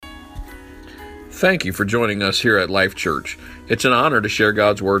Thank you for joining us here at Life Church. It's an honor to share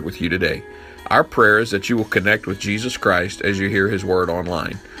God's Word with you today. Our prayer is that you will connect with Jesus Christ as you hear His Word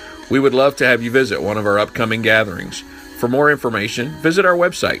online. We would love to have you visit one of our upcoming gatherings. For more information, visit our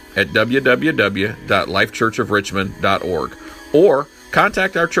website at www.lifechurchofrichmond.org or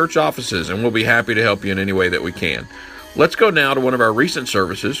contact our church offices and we'll be happy to help you in any way that we can. Let's go now to one of our recent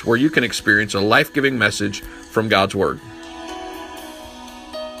services where you can experience a life-giving message from God's Word.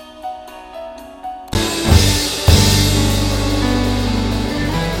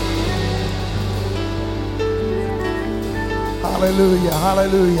 Hallelujah,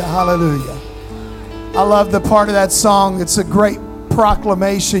 hallelujah, hallelujah. I love the part of that song. It's a great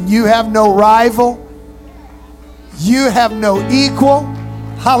proclamation. You have no rival. You have no equal.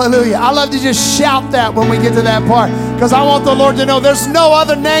 Hallelujah. I love to just shout that when we get to that part, because I want the Lord to know there's no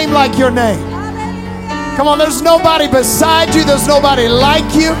other name like your name. Come on, there's nobody beside you. There's nobody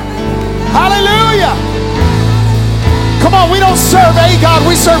like you. Hallelujah. Come on, we don't serve a God,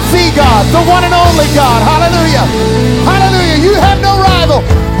 we serve the God, the one and only God. Hallelujah. Hallelujah. You have no rival.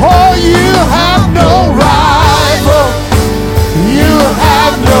 Oh, you have no rival. You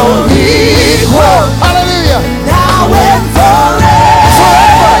have no equal. Hallelujah. Now and forever,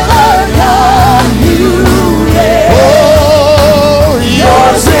 God, you reign. Oh,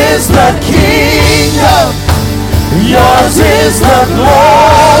 yours is the kingdom. Yours is the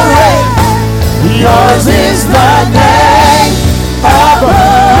glory. Yours is the name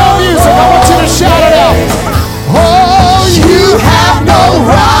above. No music, I want you to shout it out. Oh, you have no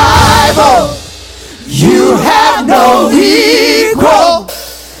rival. You have no equal.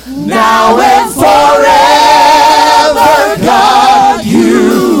 Now and forever, God,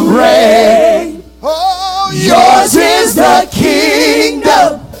 you reign. Oh, yours is the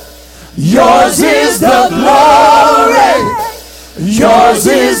kingdom. Yours is the glory. Yours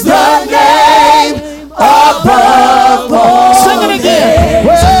is the name above all. Sing it again.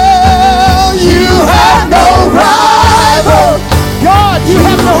 Well, you have no rival. God, you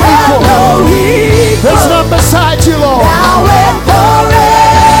have no equal. There's none beside you, Lord. Now and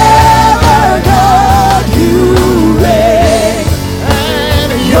forever, God, you reign.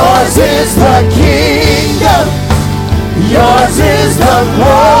 And yours is the kingdom. Yours is the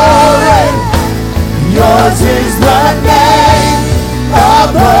glory. Yours is the name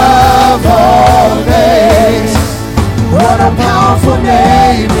above all names. What a powerful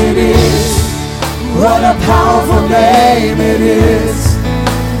name it is. What a powerful name it is.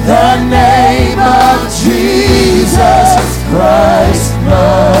 The name of Jesus Christ,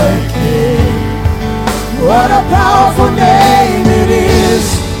 my King. What a powerful name it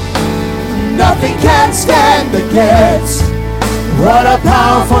is. Nothing can stand against. What a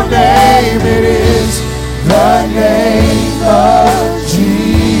powerful name it is. The name of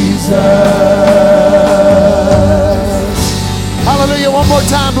Jesus. hallelujah, one more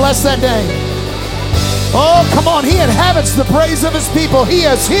time, bless that name. Oh, come on, He inhabits the praise of His people. He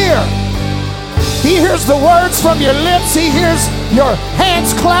is here. He hears the words from your lips. He hears your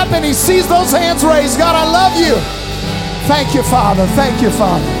hands clapping. He sees those hands raised. God, I love you. Thank you, Father. Thank you,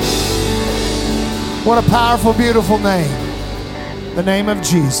 Father. What a powerful, beautiful name. The name of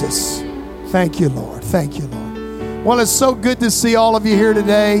Jesus. Thank you, Lord. Thank you, Lord. Well, it's so good to see all of you here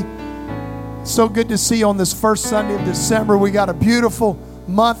today. So good to see you on this first Sunday of December. We got a beautiful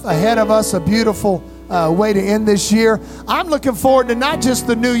month ahead of us, a beautiful way to end this year. I'm looking forward to not just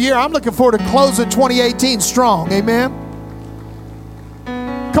the new year, I'm looking forward to closing 2018 strong. Amen?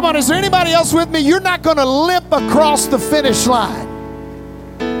 Come on, is there anybody else with me? You're not going to limp across the finish line.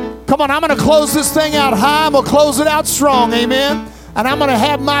 Come on, I'm going to close this thing out high. I'm going to close it out strong. Amen? And I'm going to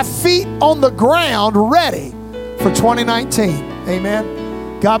have my feet on the ground ready for 2019.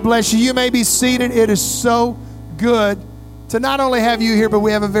 Amen? God bless you. You may be seated. It is so good to not only have you here, but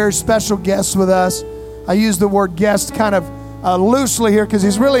we have a very special guest with us. I use the word guest kind of loosely here because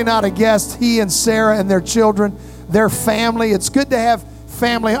he's really not a guest. He and Sarah and their children, their family. It's good to have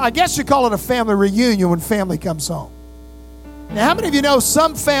family. I guess you call it a family reunion when family comes home. Now, how many of you know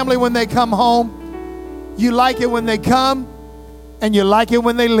some family, when they come home, you like it when they come and you like it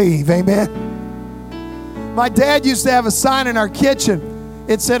when they leave? Amen? My dad used to have a sign in our kitchen.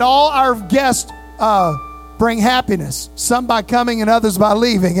 It said, all our guests bring happiness, some by coming and others by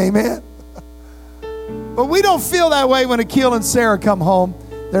leaving. Amen? But we don't feel that way when Akil and Sarah come home.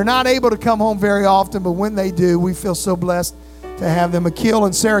 They're not able to come home very often, but when they do, we feel so blessed to have them. Akil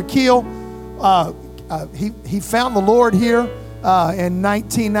and Sarah. Akil, he found the Lord here in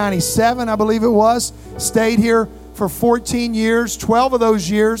 1997, I believe it was. Stayed here for 14 years. 12 of those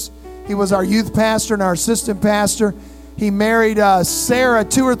years, he was our youth pastor and our assistant pastor. He married Sarah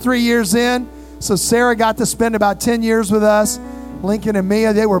 2 or 3 years in. So Sarah got to spend about 10 years with us. Lincoln and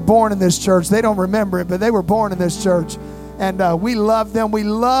Mia, they were born in this church. They don't remember it, but they were born in this church. And we love them. We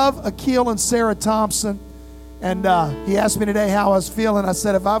love Akil and Sarah Thompson. And he asked me today how I was feeling. I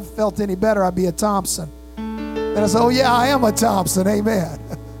said, if I felt any better, I'd be a Thompson. And I said, oh, yeah, I am a Thompson. Amen.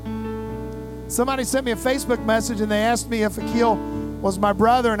 Somebody sent me a Facebook message, and they asked me if Akil was my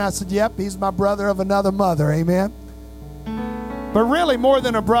brother. And I said, yep, he's my brother of another mother. Amen. But really, more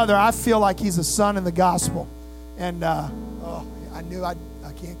than a brother, I feel like he's a son in the gospel. And I knew I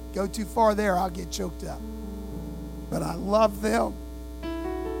can't go too far there. I'll get choked up. But I love them.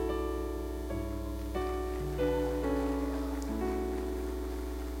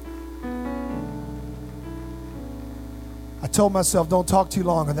 I told myself, don't talk too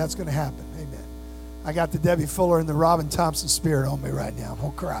long, and that's going to happen. Amen. I got the Debbie Fuller and the Robin Thompson spirit on me right now. I'm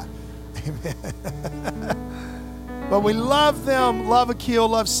going to cry. Amen. But we love them, love Akil,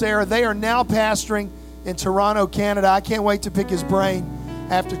 love Sarah. They are now pastoring in Toronto, Canada. I can't wait to pick his brain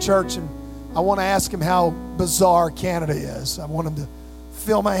after church, and I want to ask him how bizarre Canada is. I want him to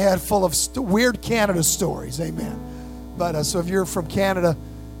fill my head full of weird Canada stories. Amen. But so if you're from Canada,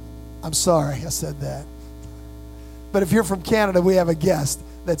 I'm sorry I said that. But if you're from Canada, we have a guest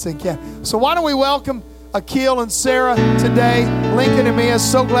that's in Canada. So why don't we welcome Akil and Sarah today. Lincoln and Mia,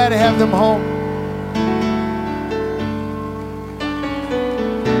 so glad to have them home.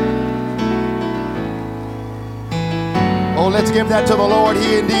 Oh, let's give that to the Lord.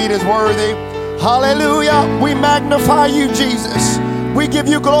 He indeed is worthy. Hallelujah. We magnify you, Jesus. We give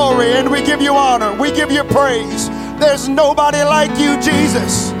you glory and we give you honor. We give you praise. There's nobody like you,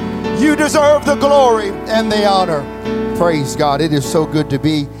 Jesus. You deserve the glory and the honor. Praise God. It is so good to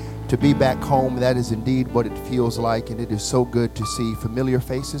be back home. That is indeed what it feels like. And it is so good to see familiar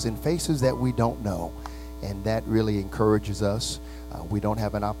faces and faces that we don't know. And that really encourages us. We don't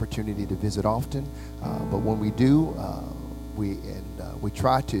have an opportunity to visit often. But when we do, we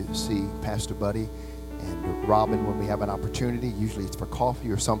try to see Pastor Buddy and Robin when we have an opportunity. Usually it's for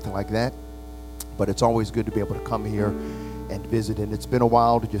coffee or something like that. But it's always good to be able to come here and visit. And it's been a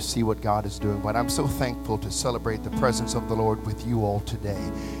while to just see what God is doing. But I'm so thankful to celebrate the presence of the Lord with you all today.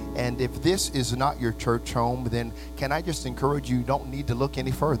 And if this is not your church home, then can I just encourage you, don't need to look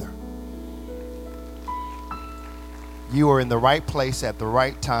any further. You are in the right place at the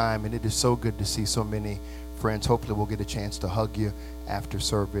right time, and it is so good to see so many friends. Hopefully we'll get a chance to hug you after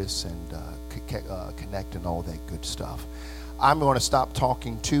service and connect and all that good stuff. I'm going to stop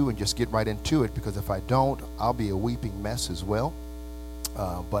talking too and just get right into it, because if I don't, I'll be a weeping mess as well.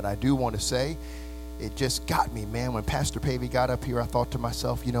 But I do want to say, it just got me, man. When Pastor Pavey got up here, I thought to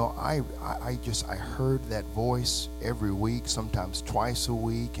myself, you know, I heard that voice every week, sometimes twice a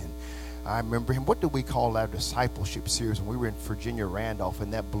week, and I remember him. What did we call our discipleship series when we were in Virginia Randolph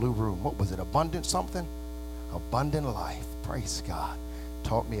in that blue room? What was it? Abundant something? Abundant life. Praise God.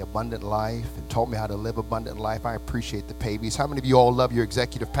 Taught me abundant life and taught me how to live abundant life. I appreciate the Paveys. How many of you all love your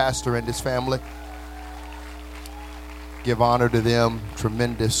executive pastor and his family? Give honor to them.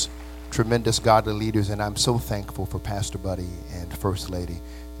 Tremendous godly leaders. And I'm so thankful for Pastor Buddy and First Lady.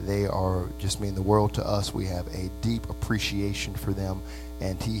 They are just mean the world to us. We have a deep appreciation for them.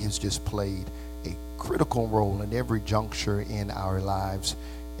 And he has just played a critical role in every juncture in our lives.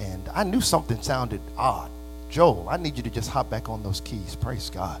 And I knew something sounded odd. Joel, I need you to just hop back on those keys. Praise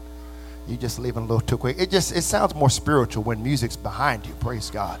God. You're just leaving a little too quick. It sounds more spiritual when music's behind you. Praise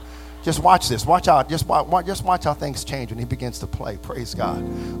God. Just watch this. Watch out. Just watch how things change when he begins to play. Praise God.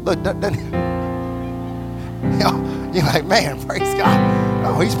 Look, you're like, man, praise God.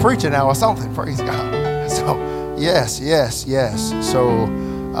 Oh, he's preaching now or something. Praise God. So, yes. So,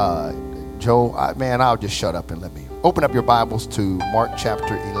 Joel, I'll just shut up and let me open up your Bibles to Mark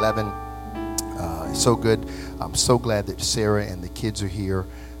chapter 11. It's so good. I'm so glad that Sarah and the kids are here.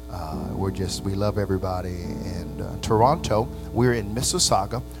 We love everybody. And Toronto, we're in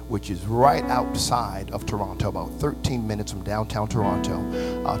Mississauga, which is right outside of Toronto, about 13 minutes from downtown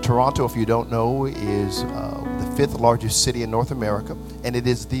Toronto. Toronto, if you don't know, is the 5th largest city in North America, and it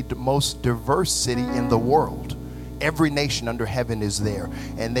is the most diverse city in the world. Every nation under heaven is there,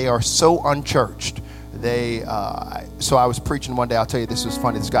 and they are so unchurched. So I was preaching one day. I'll tell you, this was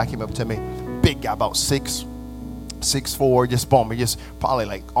funny. This guy came up to me, big guy, about 6'4", just boom, just probably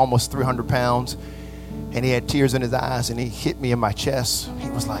like almost 300 pounds. And he had tears in his eyes, and he hit me in my chest. He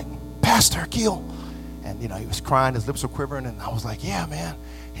was like, Pastor Akil. And, he was crying. His lips were quivering. And I was like, yeah, man.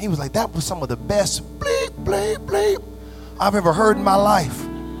 And he was like, that was some of the best bleep, bleep, bleep I've ever heard in my life.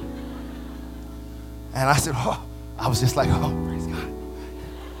 And I said, oh, I was just like, oh, praise God.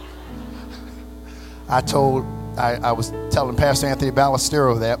 I told I was telling Pastor Anthony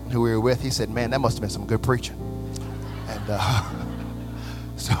Ballestero that, who we were with. He said, man, that must have been some good preaching. And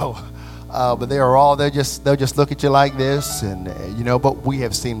but they'll just look at you like this, and but we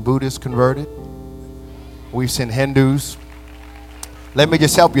have seen Buddhists converted. We've seen Hindus. Let me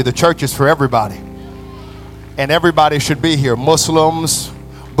just help you. The church is for everybody. And everybody should be here. Muslims,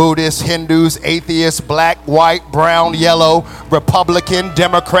 Buddhists, Hindus, atheists, black, white, brown, yellow, Republican,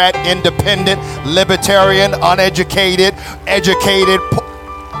 Democrat, independent, libertarian, uneducated, educated.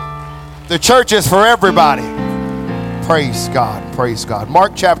 The church is for everybody. Praise God. Praise God.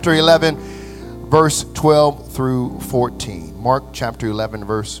 Mark chapter 11, verse 12 through 14. Mark chapter 11,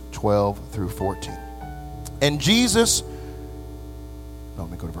 verse 12 through 14. And Jesus, let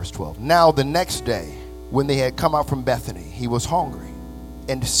me go to verse 12. Now the next day, when they had come out from Bethany, he was hungry.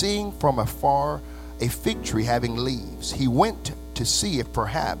 And seeing from afar a fig tree having leaves, he went to see if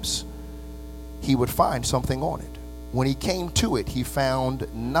perhaps he would find something on it. When he came to it, he found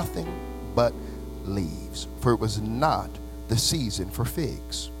nothing but leaves, for it was not the season for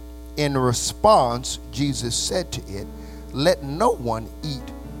figs. In response, Jesus said to it, let no one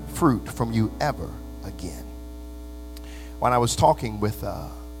eat fruit from you ever again. When I was talking with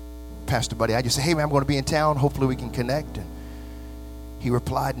Pastor Buddy, I just said, hey man, I'm going to be in town. Hopefully we can connect. And he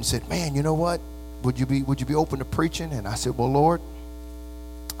replied and said, man, you know what? Would you be open to preaching? And I said, well, Lord,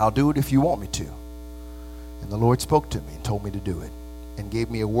 I'll do it if you want me to. And the Lord spoke to me and told me to do it and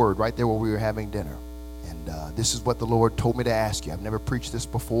gave me a word right there where we were having dinner. And this is what the Lord told me to ask you. I've never preached this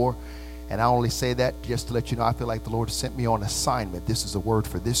before. And I only say that just to let you know I feel like the Lord sent me on assignment. This is a word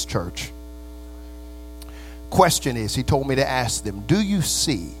for this church. Question is, he told me to ask them, do you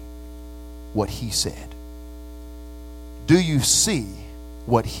see what he said? Do you see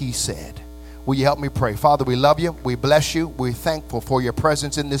what he said? Will you help me pray? Father, we love you. We bless you. We're thankful for your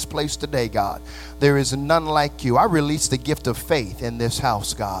presence in this place today, God. There is none like you. I release the gift of faith in this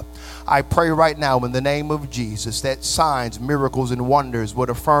house, God. I pray right now in the name of Jesus that signs, miracles, and wonders would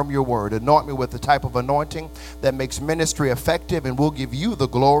affirm your word. Anoint me with the type of anointing that makes ministry effective, and we'll give you the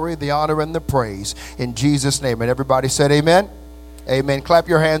glory, the honor, and the praise in Jesus' name. And everybody said amen. Amen. Clap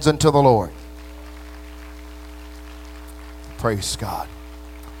your hands unto the Lord. Praise God.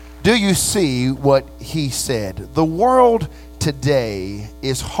 Do you see what he said? The world today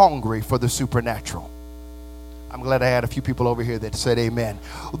is hungry for the supernatural. I'm glad I had a few people over here that said amen.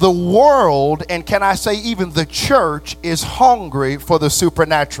 The world, and can I say even the church, is hungry for the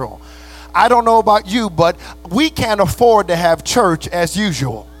supernatural. I don't know about you, but we can't afford to have church as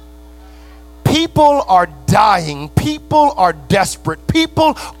usual. People are dying. People are desperate.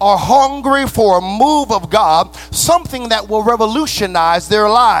 People are hungry for a move of God, something that will revolutionize their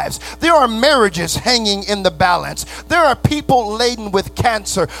lives. There are marriages hanging in the balance. There are people laden with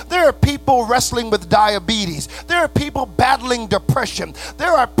cancer. There are people wrestling with diabetes. There are people battling depression.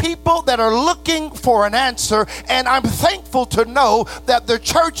 There are people that are looking for an answer, and I'm thankful to know that the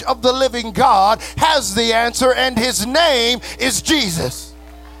Church of the Living God has the answer, and his name is Jesus.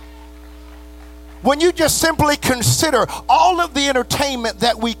 When you just simply consider all of the entertainment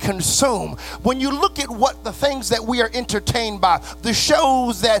that we consume, when you look at what the things that we are entertained by, the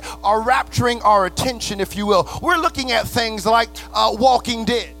shows that are rapturing our attention, if you will, we're looking at things like Walking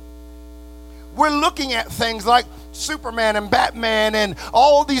Dead. We're looking at things like Superman and Batman and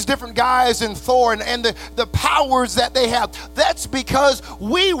all these different guys and Thor and the powers that they have. That's because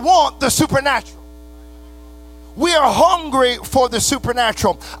we want the supernatural. We are hungry for the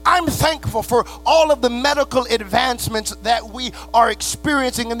supernatural. I'm thankful for all of the medical advancements that we are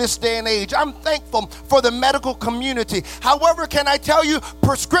experiencing in this day and age. I'm thankful for the medical community. However, can I tell you,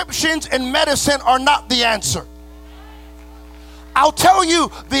 prescriptions and medicine are not the answer. I'll tell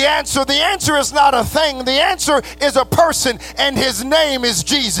you the answer. The answer is not a thing. The answer is a person, and his name is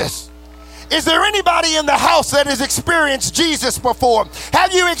Jesus. Is there anybody in the house that has experienced Jesus before?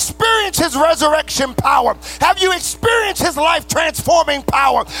 Have you experienced his resurrection power? Have you experienced his life transforming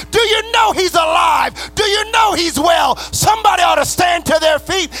power? Do you know he's alive? Do you know he's well? Somebody ought to stand to their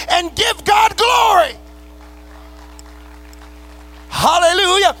feet and give God glory.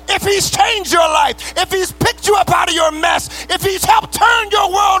 Hallelujah. If he's changed your life, if he's picked you up out of your mess, if he's helped turn your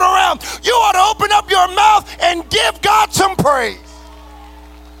world around, you ought to open up your mouth and give God some praise.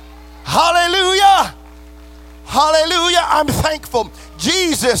 Hallelujah. Hallelujah. I'm thankful.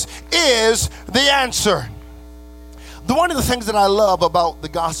 Jesus is the answer. One of the things that I love about the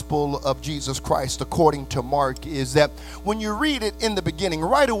gospel of Jesus Christ according to Mark is that when you read it in the beginning,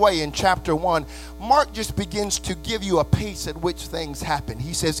 right away in chapter 1, Mark just begins to give you a pace at which things happen.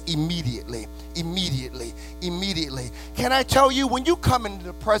 He says immediately, immediately, immediately. Can I tell you, when you come into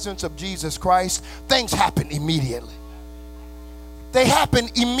the presence of Jesus Christ, things happen immediately. They happen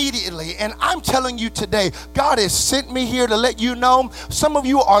immediately. And I'm telling you today, God has sent me here to let you know some of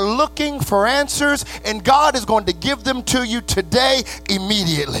you are looking for answers, and God is going to give them to you today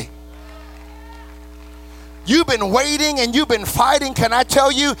immediately. You've been waiting and you've been fighting. Can I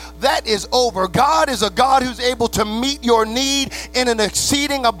tell you, that is over. God is a God who's able to meet your need in an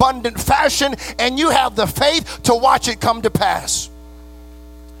exceeding abundant fashion, and you have the faith to watch it come to pass.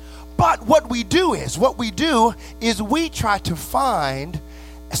 But what we do is we try to find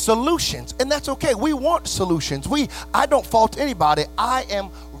solutions, and that's okay. We want solutions. I don't fault anybody. I am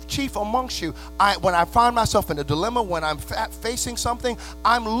chief amongst you. When I find myself in a dilemma, when I'm facing something,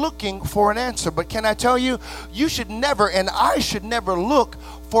 I'm looking for an answer. But can I tell you, you should never, and I should never, look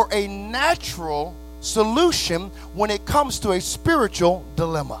for a natural solution when it comes to a spiritual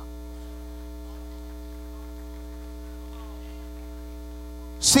dilemma.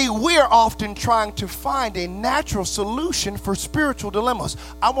 See, we're often trying to find a natural solution for spiritual dilemmas.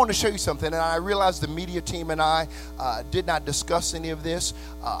 I want to show you something, and I realize the media team and I did not discuss any of this.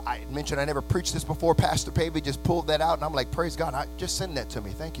 I mentioned I never preached this before. Pastor Pavey just pulled that out, and I'm like, praise God, just send that to me.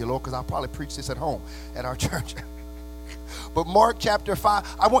 Thank you, Lord, because I'll probably preach this at home at our church. But Mark chapter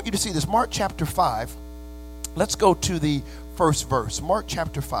 5, I want you to see this. Mark chapter 5, let's go to the first verse. Mark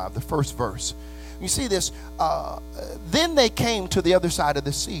chapter 5, the first verse. You see this, then they came to the other side of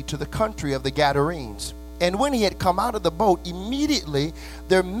the sea, to the country of the Gadarenes. And when he had come out of the boat, immediately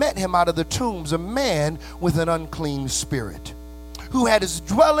there met him out of the tombs a man with an unclean spirit, who had his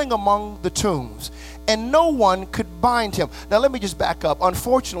dwelling among the tombs, and no one could bind him. Now let me just back up.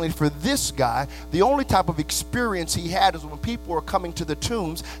 Unfortunately for this guy, the only type of experience he had is when people were coming to the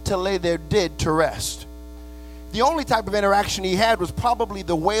tombs to lay their dead to rest. The only type of interaction he had was probably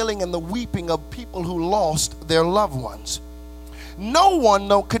the wailing and the weeping of people who lost their loved ones. No one,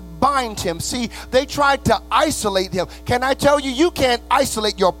 though, could bind him. See, they tried to isolate him. Can I tell you, you can't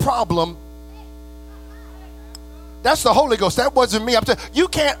isolate your problem. That's the Holy Ghost. That wasn't me. I'm saying you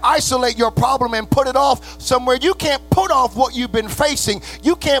can't isolate your problem and put it off somewhere. You can't put off what you've been facing.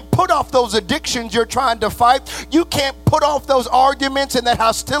 You can't put off those addictions you're trying to fight. You can't put off those arguments and that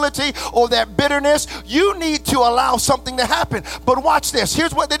hostility or that bitterness. You need to allow something to happen. But watch this.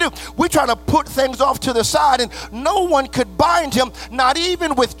 Here's what they do. We try to put things off to the side, and no one could bind him, not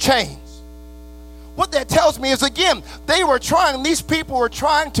even with chains. What that tells me is, again, these people were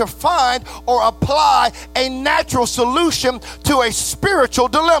trying to find or apply a natural solution to a spiritual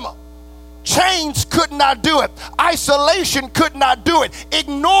dilemma. Chains could not do it. Isolation could not do it.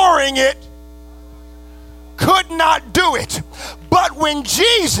 Ignoring it could not do it. But when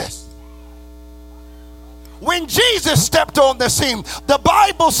Jesus stepped on the scene, the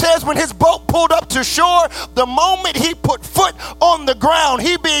Bible says when his boat pulled up to shore, the moment he put foot on the ground,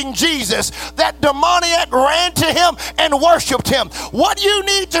 he being Jesus, that demoniac ran to him and worshiped him. What you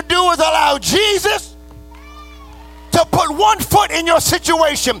need to do is allow Jesus to put one foot in your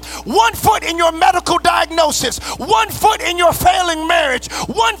situation, one foot in your medical diagnosis, one foot in your failing marriage,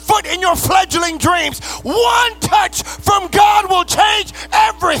 one foot in your fledgling dreams. One touch from God will change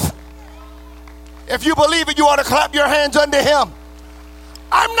everything. If you believe it, you ought to clap your hands unto him.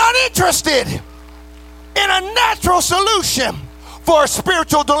 I'm not interested in a natural solution for a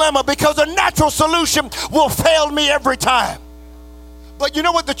spiritual dilemma, because a natural solution will fail me every time. But you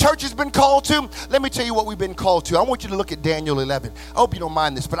know what the church has been called to? Let me tell you what we've been called to. I want you to look at Daniel 11. I hope you don't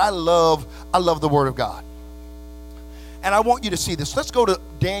mind this, but I love the Word of God. And I want you to see this. Let's go to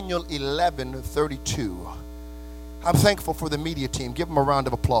Daniel 11:32. I'm thankful for the media team. Give them a round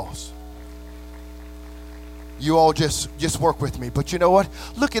of applause. You all just work with me. But you know what?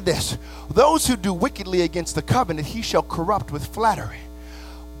 Look at this. Those who do wickedly against the covenant, he shall corrupt with flattery.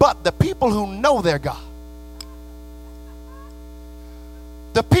 But the people who know their God,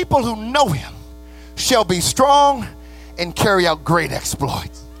 the people who know him, shall be strong and carry out great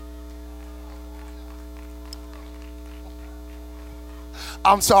exploits.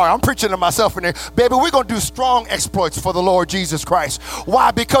 I'm sorry, I'm preaching to myself in there. Baby, we're going to do strong exploits for the Lord Jesus Christ.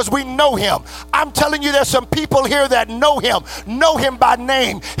 Why? Because we know him. I'm telling you, there's some people here that know him by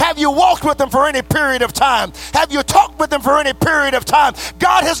name. Have you walked with him for any period of time? Have you talked with him for any period of time?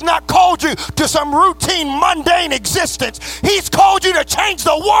 God has not called you to some routine, mundane existence. He's called you to change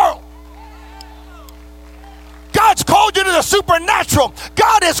the world. God's called you to the supernatural.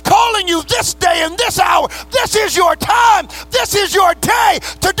 God is calling you this day and this hour. This is your time. This is your day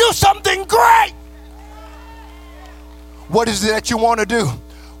to do something great. What is it that you want to do?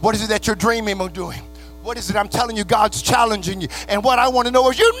 What is it that you're dreaming of doing? What is it? I'm telling you, God's challenging you. And what I want to know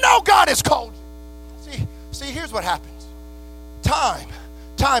is, you know God has called you. See, here's what happens.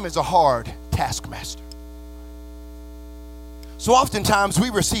 Time is a hard taskmaster. So oftentimes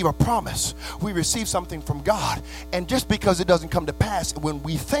we receive a promise. We receive something from God. And just because it doesn't come to pass when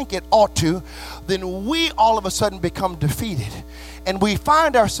we think it ought to, then we all of a sudden become defeated. And we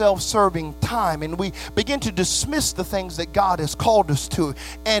find ourselves serving time. And we begin to dismiss the things that God has called us to.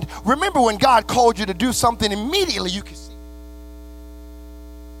 And remember, when God called you to do something, immediately you can see.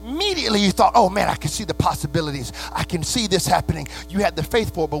 Immediately you thought, oh man, I can see the possibilities. I can see this happening. You had the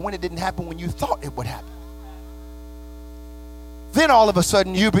faith for it. But when it didn't happen when you thought it would happen, then all of a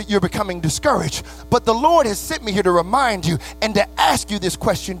sudden you're becoming discouraged. But the Lord has sent me here to remind you and to ask you this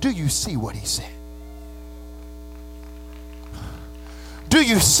question. Do you see what he said? Do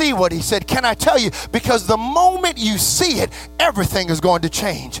you see what he said? Can I tell you? Because the moment you see it, everything is going to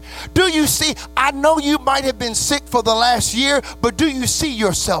change. Do you see? I know you might have been sick for the last year, but do you see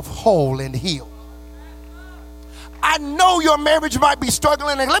yourself whole and healed? I know your marriage might be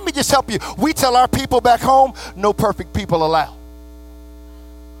struggling, and let me just help you. We tell our people back home, no perfect people allowed.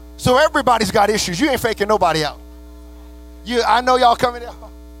 So everybody's got issues. You ain't faking nobody out. I know y'all coming out.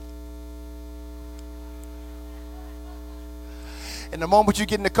 And the moment you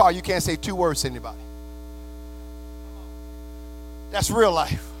get in the car, you can't say 2 words to anybody. That's real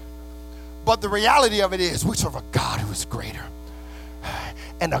life. But the reality of it is, we serve a God who is greater.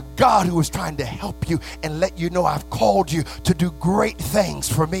 And a God who is trying to help you and let you know, I've called you to do great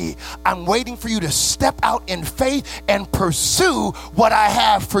things for me. I'm waiting for you to step out in faith and pursue what I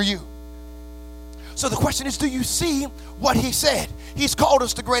have for you. So the question is, do you see what he said? He's called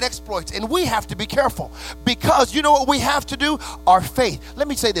us to great exploits, and we have to be careful, because you know what we have to do? Our faith. Let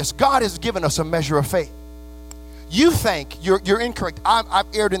me say this. God has given us a measure of faith. You think you're incorrect. I've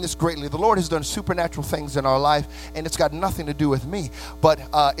erred in this greatly. The Lord has done supernatural things in our life, and it's got nothing to do with me, but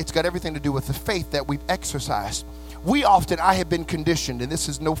it's got everything to do with the faith that we've exercised. I have been conditioned, and this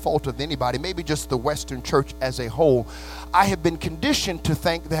is no fault of anybody, maybe just the Western church as a whole. I have been conditioned to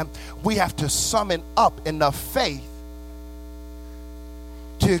think that we have to summon up enough faith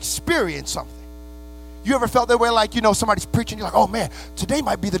to experience something. You ever felt that way? Like, somebody's preaching, you're like, oh man, today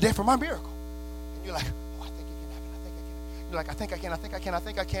might be the day for my miracle. And you're like, I think I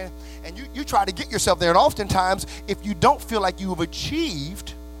can. And you try to get yourself there. And oftentimes, if you don't feel like you've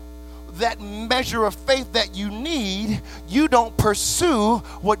achieved that measure of faith that you need, you don't pursue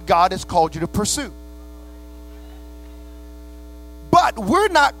what God has called you to pursue. But we're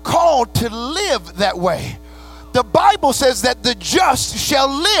not called to live that way. The Bible says that the just shall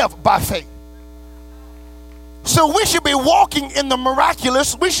live by faith. So we should be walking in the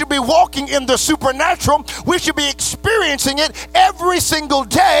miraculous. We should be walking in the supernatural. We should be experiencing it every single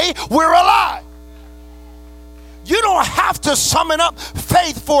day we're alive. You don't have to summon up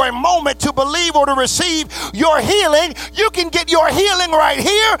faith for a moment to believe or to receive your healing. You can get your healing right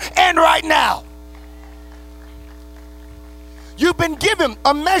here and right now. You've been given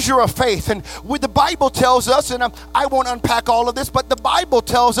a measure of faith, and the Bible tells us, and I won't unpack all of this, but the Bible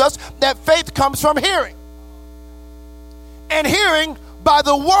tells us that faith comes from hearing, and hearing by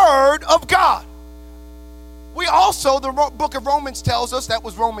the word of God. We also, the book of Romans tells us, that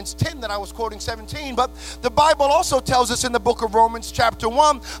was Romans 10 that I was quoting 17, but the Bible also tells us in the book of Romans chapter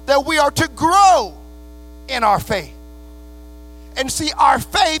 1 that we are to grow in our faith. And see, our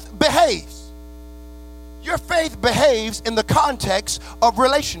faith behaves. Your faith behaves in the context of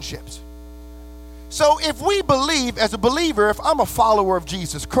relationships. So if we believe, as a believer, if I'm a follower of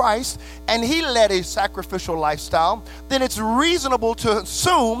Jesus Christ and he led a sacrificial lifestyle, then it's reasonable to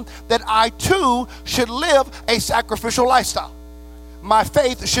assume that I too should live a sacrificial lifestyle. My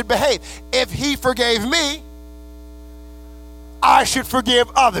faith should behave. If he forgave me, I should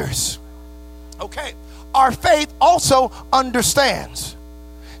forgive others. Okay. Our faith also understands.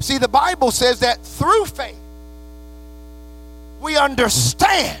 See, the Bible says that through faith, we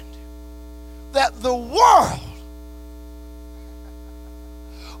understand that the world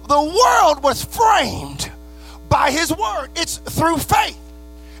was framed by his word. It's through faith.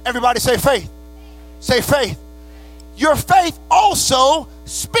 Everybody say faith. Say faith. Your faith also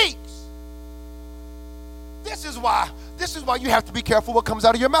speaks. This is why you have to be careful what comes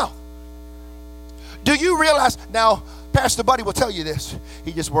out of your mouth. Do you realize, now, Pastor Buddy will tell you this.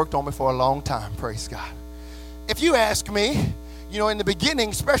 He just worked on me for a long time, praise God. If you ask me, in the beginning,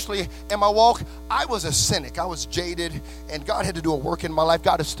 especially in my walk, I was a cynic. I was jaded, and God had to do a work in my life.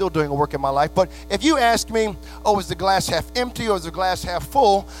 God is still doing a work in my life. But if you ask me, is the glass half empty or is the glass half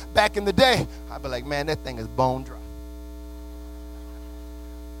full? Back in the day, I'd be like, man, that thing is bone dry.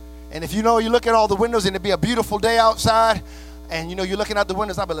 And if you look at all the windows and it'd be a beautiful day outside, and you're looking out the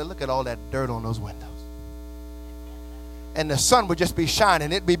windows, I'd be like, look at all that dirt on those windows. and the sun would just be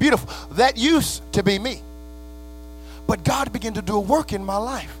shining. It'd be beautiful. That used to be me. But God began to do a work in my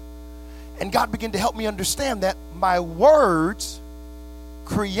life. And God began to help me understand that my words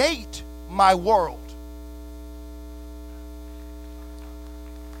create my world.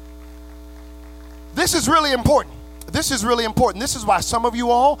 This is really important. This is really important. This is why some of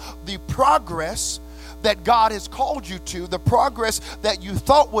you all, the progress that God has called you to, the progress that you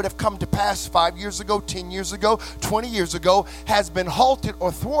thought would have come to pass 5 years ago, 10 years ago, 20 years ago, has been halted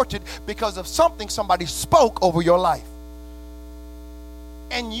or thwarted because of something somebody spoke over your life.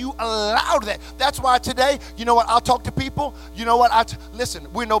 And you allowed that. That's why today, you know what, I'll talk to people. You know what, listen,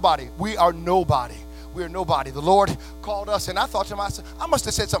 we're nobody. We are nobody. We are nobody. The Lord called us, and I thought to myself, I must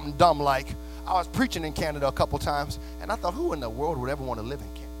have said something dumb like, I was preaching in Canada a couple times, and I thought, who in the world would ever want to live in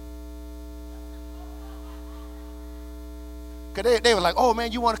Canada? Because they were like, oh,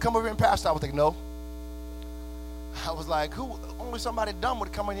 man, you want to come over here and pastor? I was like, no. I was like, only somebody dumb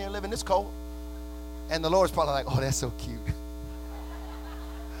would come in here and live in this cold. And the Lord's probably like, oh, that's so cute.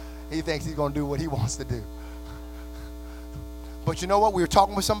 He thinks he's going to do what he wants to do. But you know what? We were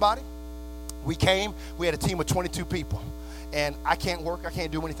talking with somebody. We came. We had a team of 22 people. And I can't work. I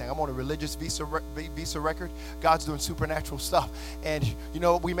can't do anything. I'm on a religious visa record. God's doing supernatural stuff. And, you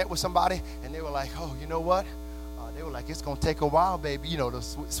know, we met with somebody, and they were like, oh, you know what? They were like, it's going to take a while, baby. You know,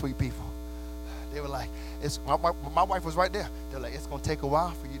 those sweet people. They were like, my wife was right there. They're like, it's going to take a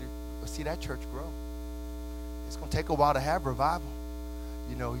while for you to see that church grow. It's going to take a while to have revival.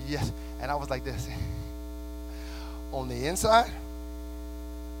 You know, yes. And I was like this. On the inside,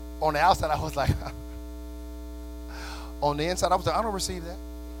 on the outside, I was like, on the inside, I was like, I don't receive that.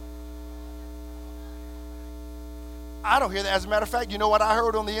 I don't hear that. As a matter of fact, you know what I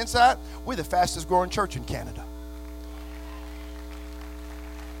heard on the inside? We're the fastest growing church in Canada.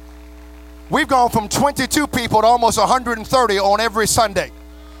 We've gone from 22 people to almost 130 on every Sunday.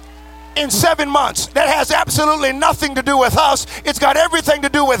 In 7 months. That has absolutely nothing to do with us. It's got everything to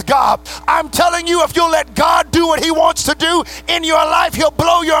do with God. I'm telling you, if you'll let God do what he wants to do in your life, he'll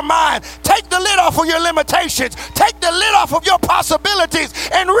blow your mind. Take the lid off of your limitations. Take the lid off of your possibilities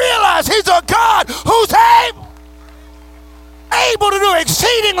and realize he's a God who's able to do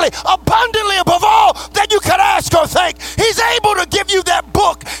exceedingly abundantly above all that you could ask or think. He's able to give you that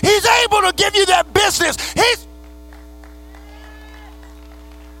book. He's able to give you that business.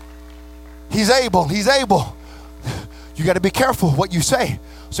 He's able. He's able. You got to be careful what you say.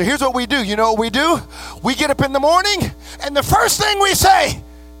 So here's what we do. You know what we do? We get up in the morning, and the first thing we say,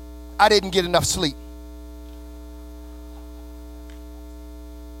 I didn't get enough sleep.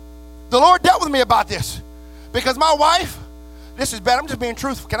 The Lord dealt with me about this because my wife, this is bad. I'm just being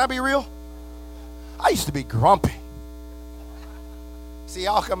truthful. Can I be real? I used to be grumpy. See,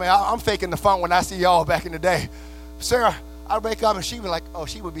 y'all come in. I'm faking the fun when I see y'all back in the day. Sarah, I'd wake up and she would like, oh,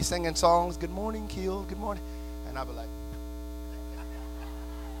 she would be singing songs. Good morning, Kiel. Good morning. And I'd be like,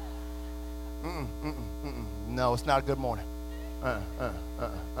 no, it's not a good morning.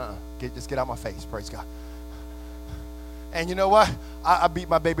 Just get out my face. Praise God. And you know what? I beat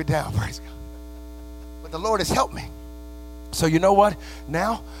my baby down. Praise God. But the Lord has helped me. So you know what?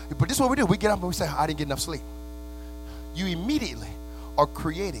 Now, but this is what we do. We get up and we say, I didn't get enough sleep. You immediately are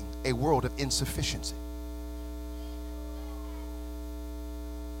creating a world of insufficiency.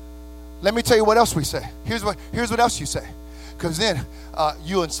 Let me tell you what else we say. Here's what else you say. Because then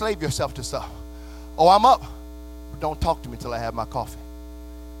you enslave yourself to stuff. Oh, I'm up. But don't talk to me until I have my coffee.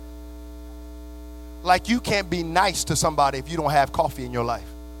 Like you can't be nice to somebody if you don't have coffee in your life.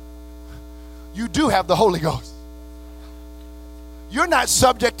 You do have the Holy Ghost. You're not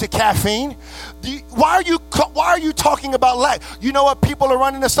subject to caffeine. Why are you talking about lack? You know what? People are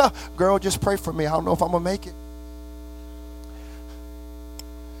running this stuff. Girl, just pray for me. I don't know if I'm going to make it.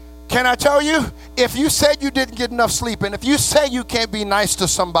 Can I tell you, if you said you didn't get enough sleep, and if you say you can't be nice to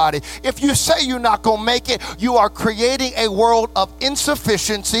somebody, if you say you're not going to make it, you are creating a world of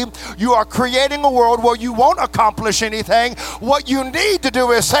insufficiency. You are creating a world where you won't accomplish anything. What you need to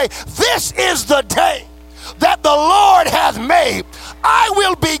do is say, this is the day that the Lord hath made. I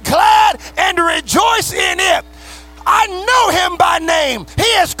will be glad and rejoice in it. I know him by name.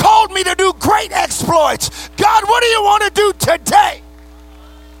 He has called me to do great exploits. God, what do you want to do today?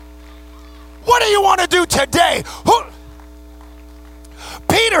 What do you want to do today?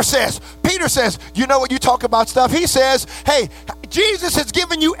 Peter says, you know what, you talk about stuff. He says, hey, Jesus has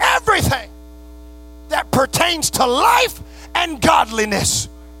given you everything that pertains to life and godliness.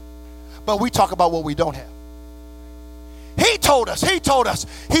 But we talk about what we don't have. He told us. You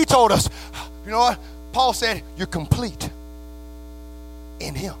know what? Paul said, you're complete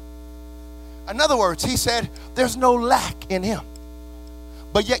in him. In other words, he said, there's no lack in him.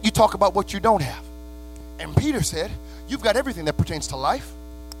 But yet you talk about what you don't have. And Peter said, you've got everything that pertains to life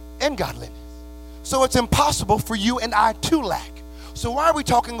and godliness. So it's impossible for you and I to lack. So why are we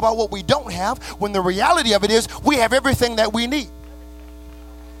talking about what we don't have when the reality of it is we have everything that we need?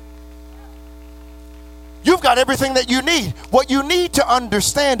 You've got everything that you need. What you need to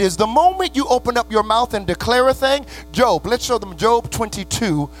understand is the moment you open up your mouth and declare a thing, Job, let's show them Job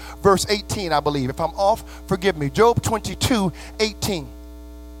 22, verse 18, I believe. If I'm off, forgive me. Job 22, 18.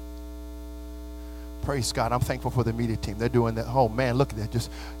 Praise God. I'm thankful for the media team. They're doing that. Oh, man, look at that.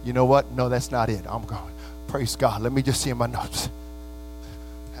 Just, you know what? No, that's not it. I'm going. Praise God. Let me just see in my notes.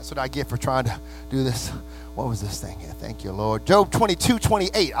 That's what I get for trying to do this. What was this thing here? Thank you, Lord. Job 22,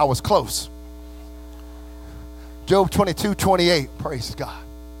 28. I was close. Job 22, 28. Praise God.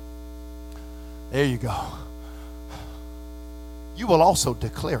 There you go. You will also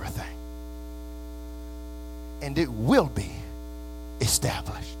declare a thing, and it will be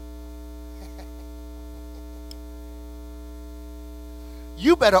established.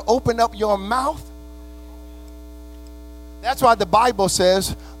 You better open up your mouth. That's why the Bible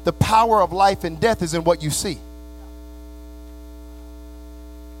says the power of life and death is in what you see.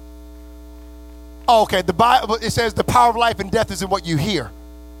 Oh, okay, the Bible, it says the power of life and death is in what you hear.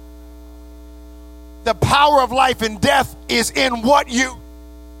 The power of life and death is in what you...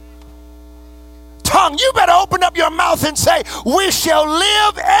 Tongue, you better open up your mouth and say, we shall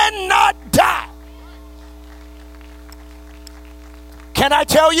live and not die. Can I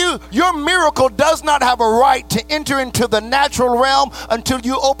tell you, your miracle does not have a right to enter into the natural realm until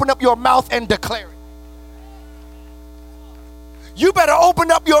you open up your mouth and declare it. You better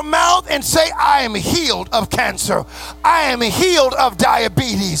open up your mouth and say, I am healed of cancer. I am healed of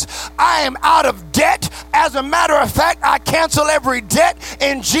diabetes. I am out of debt. As a matter of fact, I cancel every debt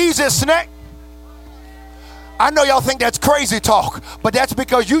in Jesus' name. I know y'all think that's crazy talk, but that's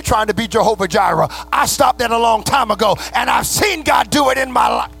because you trying to be Jehovah Jireh. I stopped that a long time ago, and I've seen God do it in my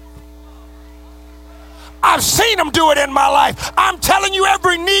life. I've seen him do it in my life. I'm telling you,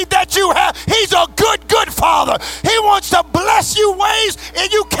 every need that you have, he's a good, good father. He wants to bless you ways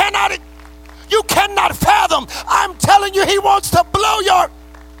and you cannot fathom. I'm telling you, he wants to blow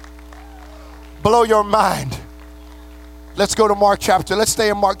your mind. Let's go to let's stay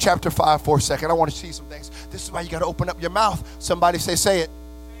in Mark chapter 5 for a second. I want to see some things. This is why you got to open up your mouth. Somebody say it.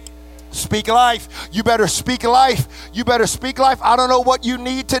 Speak life. You better speak life. You better speak life. I don't know what you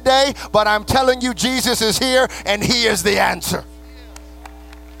need today, but I'm telling you, Jesus is here and he is the answer.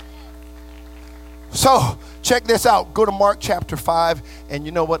 So check this out. Go to Mark chapter 5, and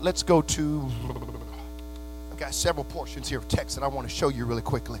you know what? Let's go to, I've got several portions here of text that I want to show you really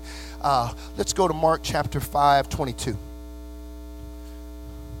quickly. Let's go to Mark chapter 5, 22.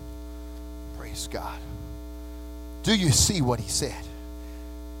 Praise God. Do you see what he said?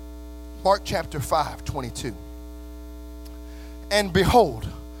 Mark chapter 5, 22. And behold,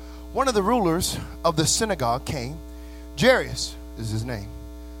 one of the rulers of the synagogue came. Jairus is his name.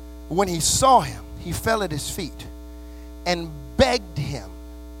 When he saw him, he fell at his feet and begged him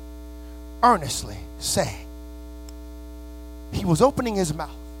earnestly, saying, he was opening his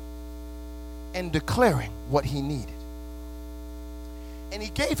mouth and declaring what he needed. And he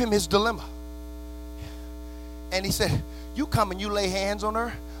gave him his dilemma. And he said, you come and you lay hands on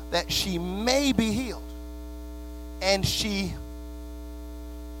her that she may be healed. And she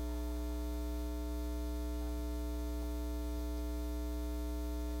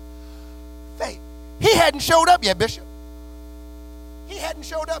faith. He hadn't showed up yet, Bishop. He hadn't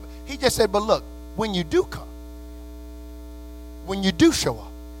showed up. He just said, but look, when you do come, when you do show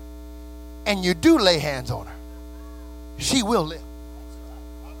up, and you do lay hands on her, she will live.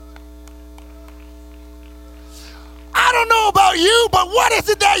 I don't know about you, but what is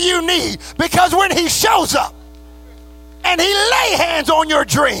it that you need? Because when he shows up and he lay hands on your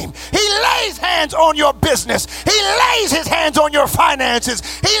dream, he lays hands on your business, he lays his hands on your finances,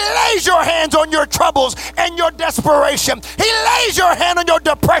 he lays your hands on your troubles and your desperation, he lays your hand on your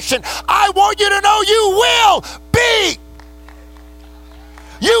depression. I want you to know you will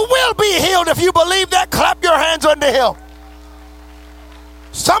be healed. If you believe that, clap your hands unto him.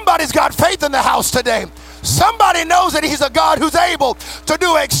 Somebody's got faith in the house today. Somebody knows that he's a God who's able to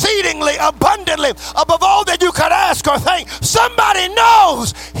do exceedingly abundantly above all that you could ask or think. Somebody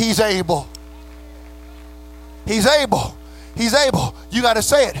knows he's able. He's able. He's able. You got to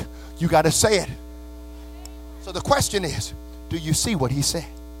say it. You got to say it. So the question is, do you see what he said?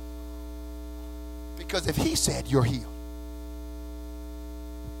 Because if he said you're healed,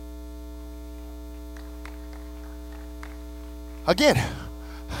 again,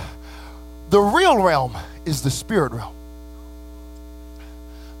 The real realm is the spirit realm.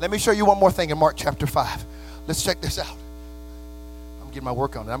 Let me show you one more thing in Mark chapter 5. Let's check this out. I'm getting my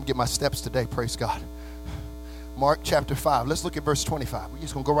work on it. I'm getting my steps today. Praise God. Mark chapter 5. Let's look at verse 25. We're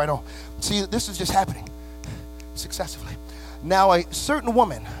just going to go right on. See, this is just happening successively. Now a certain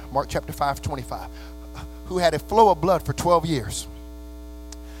woman, Mark chapter 5, 25, who had a flow of blood for 12 years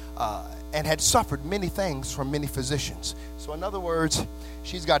and had suffered many things from many physicians. So in other words,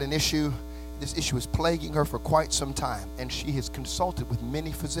 she's got an issue. This issue is plaguing her for quite some time, and she has consulted with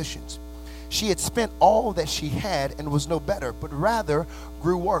many physicians. She had spent all that she had and was no better, but rather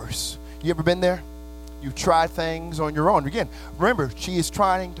grew worse. You ever been there? You've tried things on your own. Again, remember, she is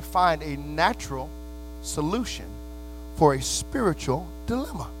trying to find a natural solution for a spiritual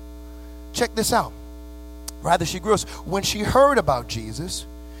dilemma. Check this out. Rather, she grew worse. When she heard about Jesus,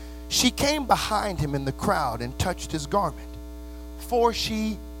 she came behind him in the crowd and touched his garment. For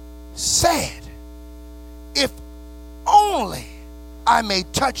she said, if only I may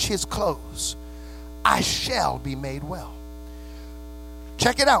touch his clothes, I shall be made well.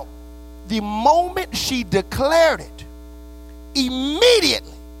 Check it out. The moment she declared it,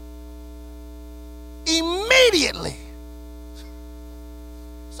 immediately.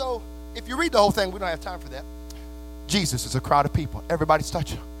 So if you read the whole thing, we don't have time for that. Jesus is a crowd of people. Everybody's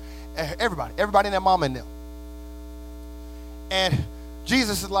touching him. Everybody in their mama and them. And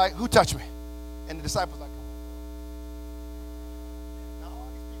Jesus is like, who touched me? And the disciples are like, now all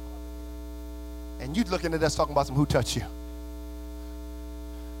these people up here. And you looking at us talking about some who touched you.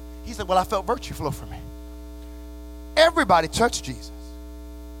 He said, well, I felt virtue flow from me. Everybody touched Jesus.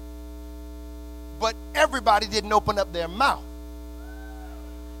 But everybody didn't open up their mouth.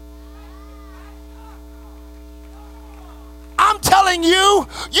 I'm telling you,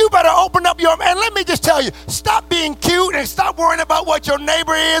 you better open up your mouth. And let me just tell you, stop being cute and stop worrying about what your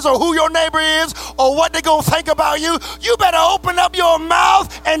neighbor is or who your neighbor is or what they're going to think about you. You better open up your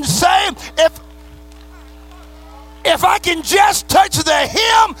mouth and say, if I can just touch the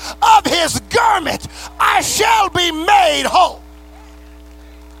hem of his garment, I shall be made whole.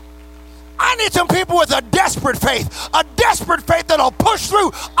 I need some people with a desperate faith that'll push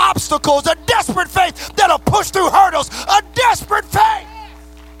through obstacles, a desperate faith that'll push through hurdles, a desperate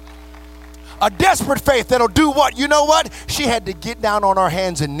faith that'll do what? You know what? She had to get down on her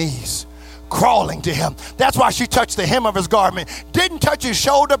hands and knees, crawling to him. That's why she touched the hem of his garment. Didn't touch his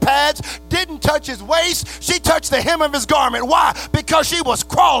shoulder pads, didn't touch his waist. She touched the hem of his garment. Why? Because she was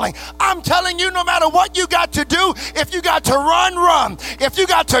crawling. I'm telling you, no matter what you got to do, if you got to run, run. If you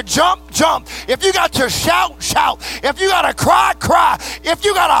got to jump, jump. If you got to shout, shout. If you got to cry, cry. If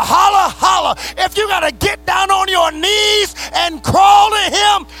you got to holler, holler. If you got to get down on your knees and crawl to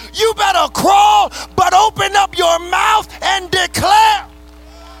him, you better crawl, but open up your mouth and declare,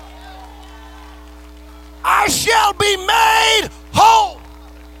 I shall be made whole.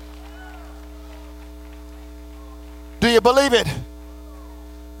 Do you believe it?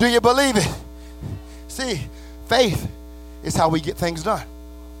 Do you believe it? See, faith is how we get things done.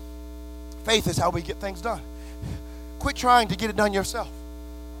 Faith is how we get things done. Quit trying to get it done yourself.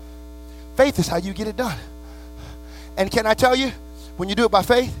 Faith is how you get it done. And can I tell you, when you do it by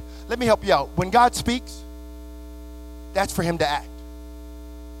faith, let me help you out. When God speaks, that's for him to act.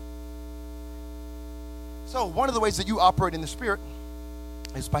 So one of the ways that you operate in the Spirit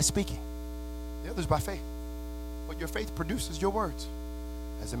is by speaking. The other is by faith. But your faith produces your words.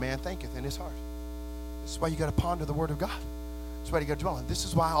 As a man thinketh in his heart. This is why you got to ponder the Word of God. That's why you got to dwell on. This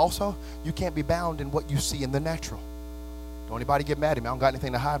is why also you can't be bound in what you see in the natural. Don't anybody get mad at me. I don't got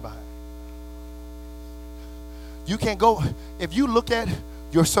anything to hide behind. You can't go. If you look at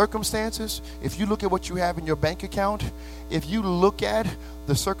your circumstances, if you look at what you have in your bank account, if you look at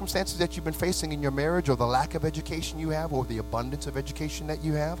the circumstances that you've been facing in your marriage, or the lack of education you have, or the abundance of education that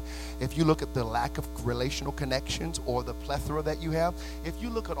you have, if you look at the lack of relational connections or the plethora that you have, if you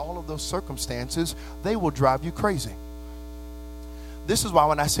look at all of those circumstances, they will drive you crazy. This is why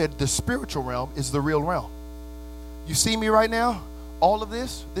when I said the spiritual realm is the real realm. You see me right now? All of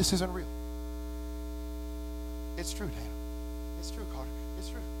this isn't real. It's true, Dana. It's true, Carter. It's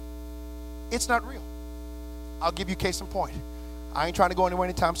true. It's not real. I'll give you case in point. I ain't trying to go anywhere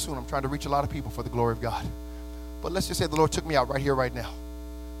anytime soon. I'm trying to reach a lot of people for the glory of God. But let's just say the Lord took me out right here, right now.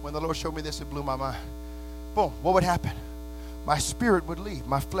 When the Lord showed me this, it blew my mind. Boom, what would happen? My spirit would leave.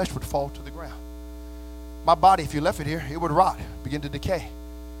 My flesh would fall to the ground. My body, if you left it here, it would rot, begin to decay.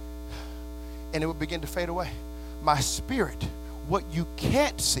 And it would begin to fade away. My spirit, what you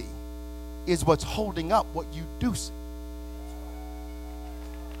can't see, is what's holding up what you do see.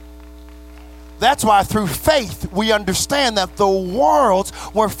 That's why through faith we understand that the worlds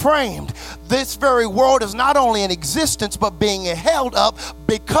were framed. This very world is not only in existence but being held up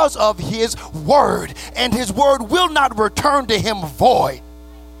because of his word. And his word will not return to him void.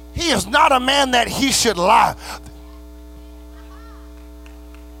 He is not a man that he should lie.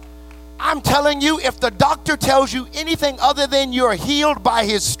 I'm telling you, if the doctor tells you anything other than you're healed by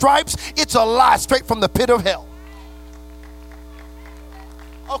his stripes, it's a lie straight from the pit of hell.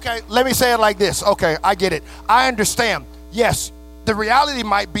 Okay, let me say it like this. Okay, I get it. I understand. Yes, the reality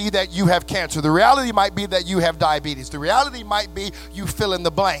might be that you have cancer. The reality might be that you have diabetes. The reality might be you fill in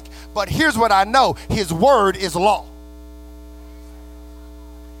the blank. But here's what I know. His word is law.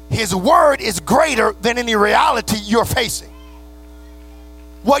 His word is greater than any reality you're facing.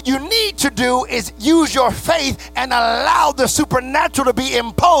 What you need to do is use your faith and allow the supernatural to be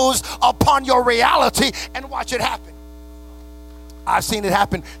imposed upon your reality and watch it happen. I've seen it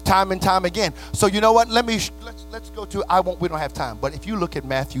happen time and time again. So you know what? Let's go to, we don't have time, but if you look at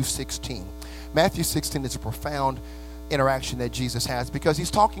Matthew 16, Matthew 16 is a profound interaction that Jesus has because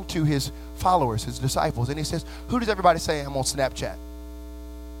he's talking to his followers, his disciples, and he says, who does everybody say I'm on Snapchat?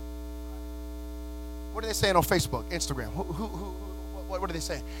 What are they saying on Facebook, Instagram? What are they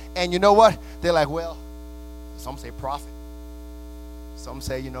saying? And you know what? They're like, well, some say prophet. Some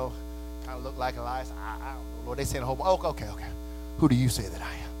say, kind of look like Elias. I don't know, Lord. They saying a whole bunch. Okay. Who do you say that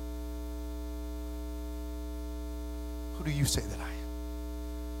I am? Who do you say that I am?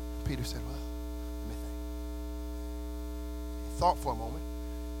 Peter said, well, let me think. He thought for a moment,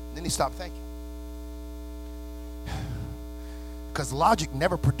 and then he stopped thinking. Because logic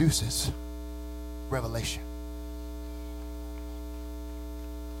never produces revelation.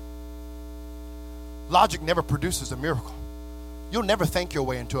 Logic never produces a miracle. You'll never think your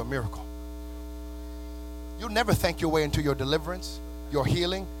way into a miracle. You'll never think your way into your deliverance, your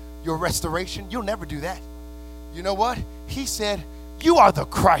healing, your restoration. You'll never do that. You know what? He said, you are the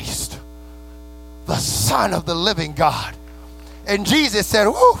Christ, the Son of the living God. And Jesus said,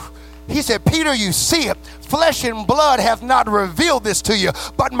 whoo. He said, Peter, you see it. Flesh and blood have not revealed this to you,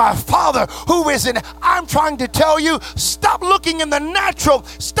 but my Father who is in. I'm trying to tell you, stop looking in the natural.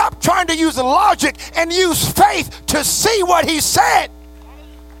 Stop trying to use logic and use faith to see what he said.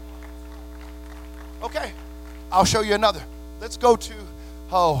 Okay, I'll show you another. Let's go to,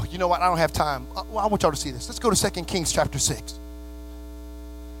 you know what? I don't have time. I want y'all to see this. Let's go to 2 Kings chapter 6.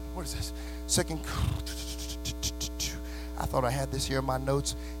 What is this? I thought I had this here in my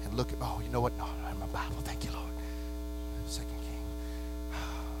notes. And look at, you know what? No, I have my Bible. Thank you, Lord.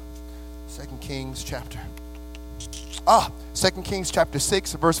 2 Kings chapter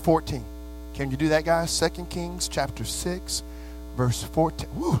 6, verse 14. Can you do that, guys? 2 Kings chapter 6, verse 14.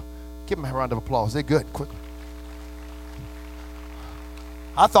 Woo! Give them a round of applause. They're good. Quickly.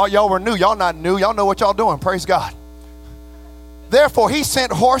 I thought y'all were new. Y'all not new. Y'all know what y'all doing. Praise God. Therefore, he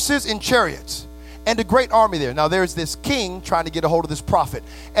sent horses and chariots and a great army there. Now, there's this king trying to get a hold of this prophet.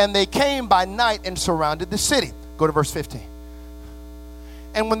 And they came by night and surrounded the city. Go to verse 15.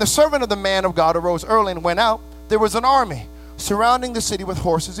 And when the servant of the man of God arose early and went out, there was an army surrounding the city with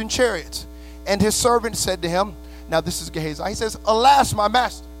horses and chariots. And his servant said to him, now this is Gehazi, he says, alas, my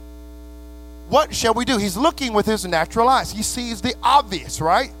master, what shall we do? He's looking with his natural eyes. He sees the obvious,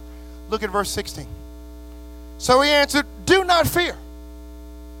 right? Look at verse 16. So he answered, do not fear,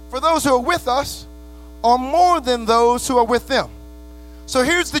 for those who are with us are more than those who are with them. So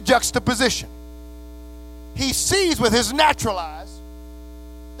here's the juxtaposition. He sees with his natural eyes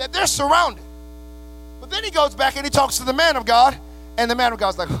that they're surrounded. But then he goes back and he talks to the man of God, and the man of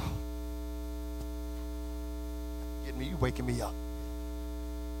God's like, get me, you waking me up.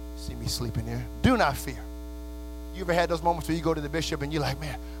 See me sleeping there. Do not fear. You ever had those moments where you go to the bishop and you're like,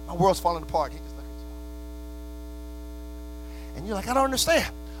 man, my world's falling apart. He just looks at you. And you're like, I don't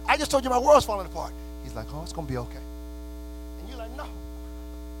understand. I just told you my world's falling apart. He's like, oh, it's going to be okay. And you're like, no.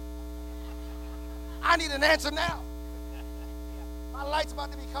 I need an answer now. My light's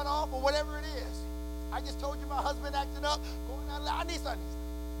about to be cut off or whatever it is. I just told you my husband acting up. I need something.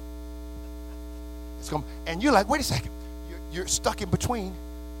 It's going, and you're like, wait a second. You're stuck in between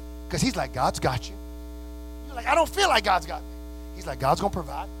because he's like, God's got you. You're like, I don't feel like God's got me. He's like, God's going to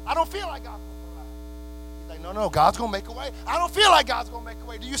provide. I don't feel like God's going to provide. He's like, no, God's going to make a way. I don't feel like God's going to make a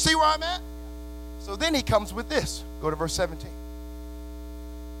way. Do you see where I'm at? So then he comes with this. Go to verse 17.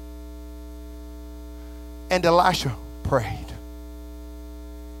 And Elisha prayed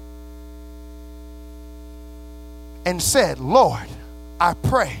and said, Lord, I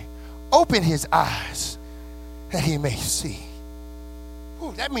pray, open his eyes that he may see.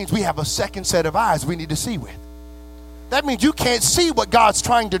 Ooh, that means we have a second set of eyes we need to see with. That means you can't see what God's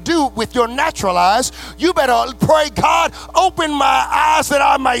trying to do with your natural eyes. You better pray, God, open my eyes that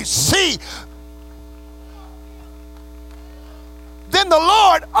I may see. Then the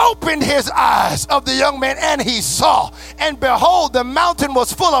Lord opened his eyes of the young man, and he saw. And behold, the mountain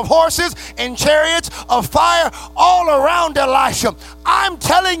was full of horses and chariots of fire all around Elisha. I'm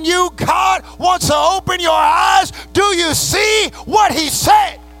telling you, God wants to open your eyes. Do you see what he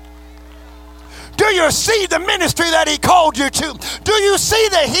said? Do you see the ministry that he called you to? Do you see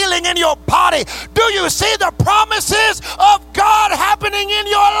the healing in your body? Do you see the promises of God happening in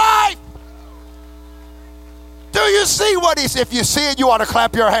your life? Do you see what he said? If you see it, you ought to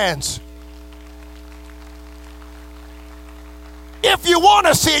clap your hands. If you want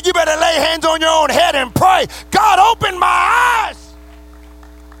to see it, you better lay hands on your own head and pray, God, open my eyes.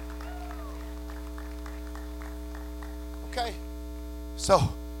 Okay? So,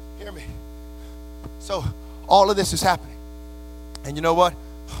 hear me. So, all of this is happening. And you know what?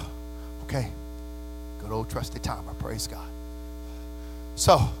 Okay. Good old trusty time. I praise God.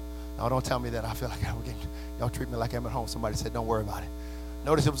 So, now don't tell me that I feel like I'm getting... Y'all treat me like I'm at home. Somebody said, don't worry about it.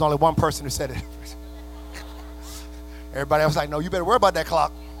 Notice it was only one person who said it. Everybody else was like, no, you better worry about that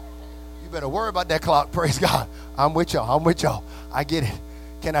clock. You better worry about that clock. Praise God. I'm with y'all. I'm with y'all. I get it.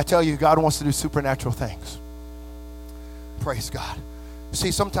 Can I tell you, God wants to do supernatural things. Praise God.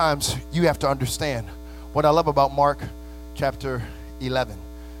 See, sometimes you have to understand what I love about Mark chapter 11,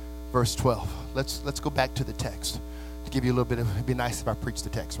 verse 12. Let's go back to the text to give you a little bit of, it'd be nice if I preached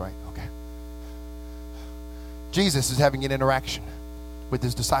the text, right? Okay. Jesus is having an interaction with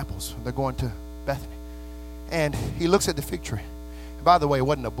his disciples. They're going to Bethany. And he looks at the fig tree. And by the way, it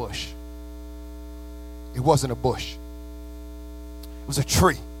wasn't a bush. It wasn't a bush. It was a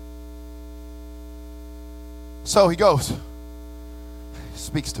tree. So he goes,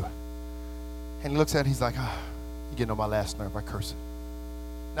 speaks to it. And he looks at it, he's like, you're getting on my last nerve, I curse it.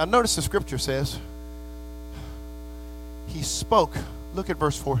 Now notice the scripture says, he spoke. Look at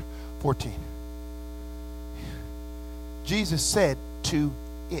verse 14. Jesus said to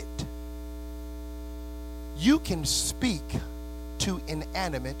it, you can speak to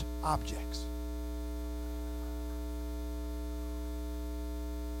inanimate objects.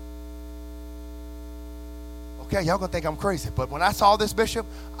 Okay, y'all gonna think I'm crazy, but when I saw this, Bishop,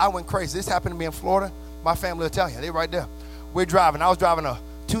 I went crazy. This happened to me in Florida. My family will tell you. They're right there. We're driving. I was driving a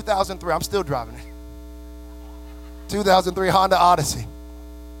 2003. I'm still driving it. 2003 Honda Odyssey.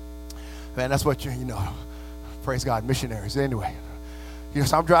 Man, that's what you know. Praise God, missionaries. Anyway,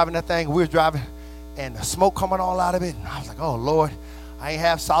 so I'm driving that thing. We were driving, and the smoke coming all out of it. And I was like, oh, Lord, I ain't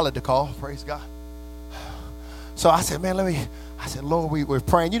have solid to call. Praise God. So I said, man, I said, Lord, we're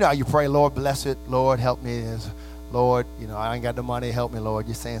praying. You know how you pray, Lord, bless it. Lord, help me. Lord, I ain't got the money. Help me, Lord.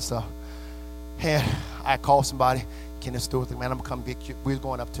 You're saying stuff. And I called somebody. Kenneth Stewart, man, I'm going to come get you. We was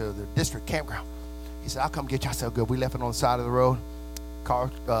going up to the district campground. He said, I'll come get you. I said, good. We left it on the side of the road.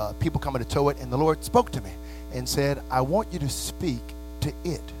 People coming to tow it. And the Lord spoke to me and said, I want you to speak to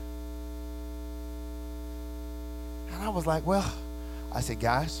it. And I was like, well, I said,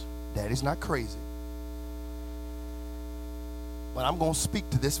 guys, Daddy's not crazy. But I'm going to speak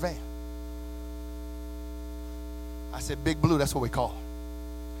to this van. I said, Big Blue, that's what we call him.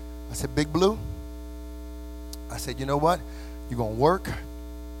 I said, Big Blue. I said, you know what? You're going to work.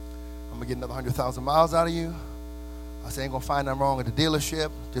 I'm going to get another 100,000 miles out of you. I said, ain't going to find nothing wrong at the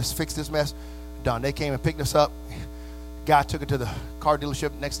dealership. Just fix this mess. Done. They came and picked us up. Guy took it to the car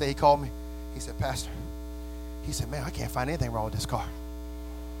dealership. Next day he called me. He said, Pastor, he said, man, I can't find anything wrong with this car.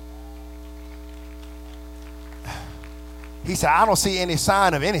 He said, I don't see any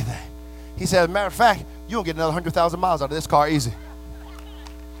sign of anything. He said, as a matter of fact, you'll get another 100,000 miles out of this car easy.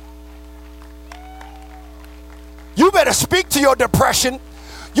 You better speak to your depression.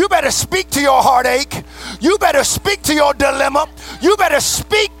 You better speak to your heartache. You better speak to your dilemma. You better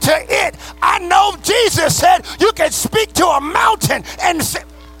speak to it. I know Jesus said you can speak to a mountain and say,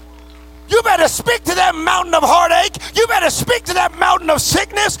 you better speak to that mountain of heartache. You better speak to that mountain of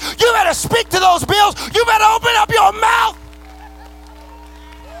sickness. You better speak to those bills. You better open up your mouth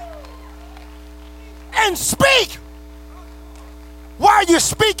and speak. Why are you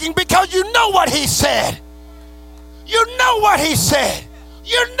speaking? Because you know what he said. You know what he said.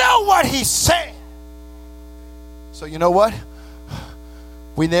 You know what he said. So you know what?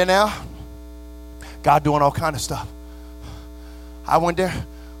 We there now. God doing all kind of stuff. I went there.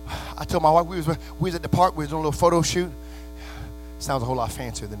 I told my wife we was at the park. We was doing a little photo shoot. Sounds a whole lot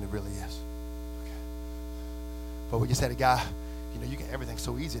fancier than it really is. Okay. But we just had a guy. You get everything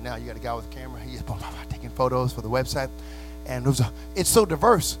so easy now. You got a guy with a camera. He's taking photos for the website. And it's so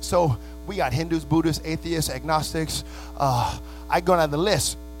diverse. So we got Hindus, Buddhists, atheists, agnostics. I go down the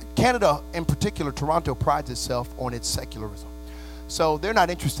list. Canada, in particular, Toronto, prides itself on its secularism. So they're not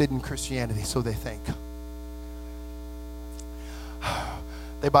interested in Christianity, so they think.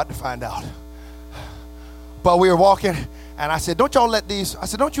 They're about to find out. But we were walking, and I said, don't you let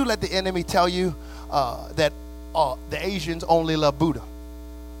the enemy tell you that the Asians only love Buddha.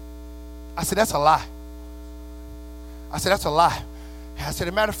 I said, that's a lie. I said, that's a lie. I said,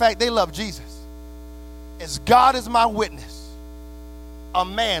 as a matter of fact, they love Jesus. As God is my witness, a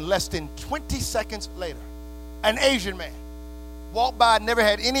man less than 20 seconds later, an Asian man, walked by, never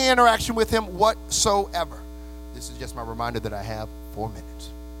had any interaction with him whatsoever. This is just my reminder that I have 4 minutes.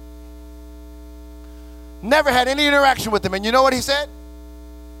 Never had any interaction with him. And you know what he said?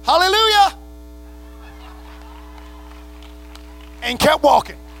 Hallelujah. And kept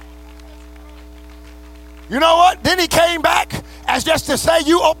walking. You know what? Then he came back as just to say,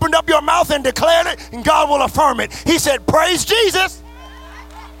 you opened up your mouth and declared it, and God will affirm it. He said, praise Jesus.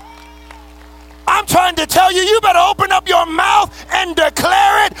 I'm trying to tell you, you better open up your mouth and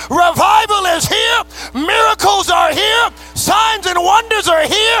declare it. Revival is here. Miracles are here. Signs and wonders are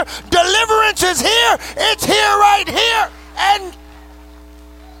here. Deliverance is here. It's here right here. And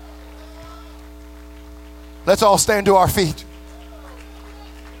let's all stand to our feet.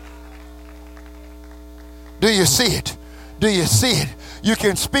 Do you see it? Do you see it? You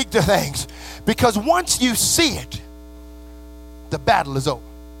can speak to things, because once you see it, the battle is over.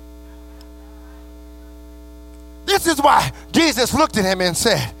 This is why Jesus looked at him and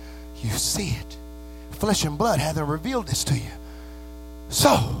said, you see it. Flesh and blood haven't revealed this to you.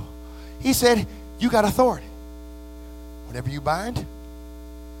 So he said, you got authority. Whatever you bind,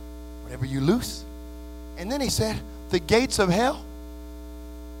 whatever you loose. And then he said, the gates of hell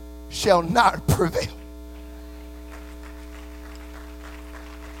shall not prevail.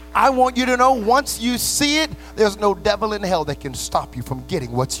 I want you to know, once you see it, there's no devil in hell that can stop you from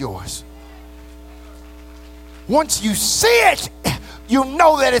getting what's yours. Once you see it, you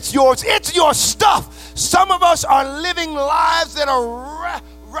know that it's yours. It's your stuff. Some of us are living lives that are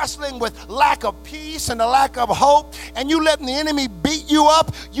wrestling with lack of peace and a lack of hope, and you letting the enemy beat you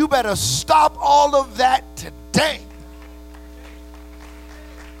up. You better stop all of that today.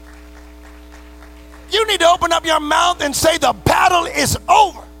 You need to open up your mouth and say, the battle is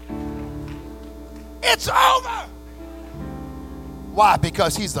over. It's over. Why?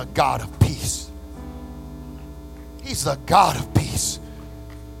 Because he's the God of peace. He's the God of peace.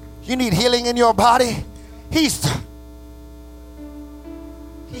 You need healing in your body? He said,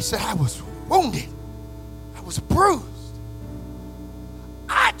 I was wounded. I was bruised.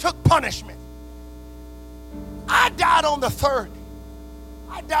 I took punishment. I died on the third.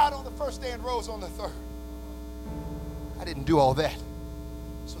 I died on the first day and rose on the third. I didn't do all that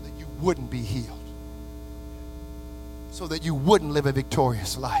so that you wouldn't be healed, so that you wouldn't live a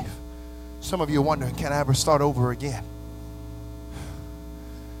victorious life. Some of you are wondering, can I ever start over again?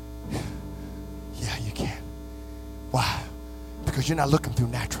 Yeah, you can. Why? Because you're not looking through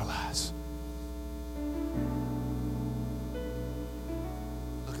natural eyes.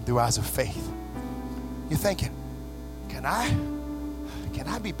 Looking through eyes of faith. You're thinking, can I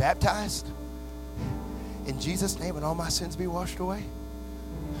be baptized in Jesus' name and all my sins be washed away?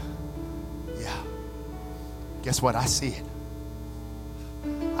 Yeah. Guess what? I see it.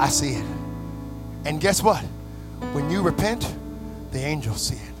 I see it. And guess what? When you repent, the angels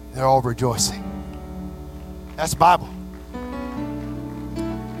see it. They're all rejoicing. That's Bible.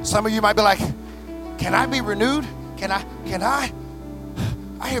 Some of you might be like, can I be renewed? Can I?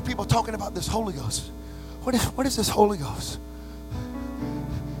 I hear people talking about this Holy Ghost. What is this Holy Ghost?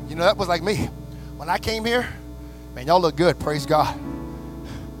 You know, that was like me. When I came here, man, y'all look good, praise God.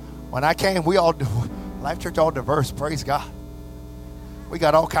 When I came, Life Church all diverse, praise God. We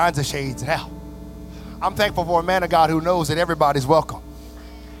got all kinds of shades now. I'm thankful for a man of God who knows that everybody's welcome.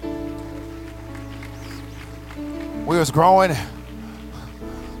 We was growing.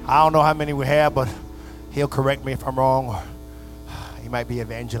 I don't know how many we have, but he'll correct me if I'm wrong, or he might be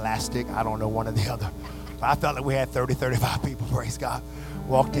evangelistic. I don't know, one or the other. But I felt like we had 30, 35 people, praise God.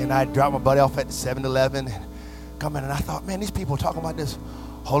 Walked in, I dropped my buddy off at the 7-Eleven and come in, and I thought, man, these people talking about this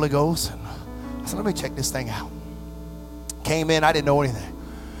Holy Ghost. And I said, let me check this thing out. Came in, I didn't know anything.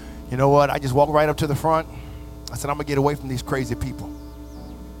 You know what? I just walked right up to the front. I said, I'm going to get away from these crazy people.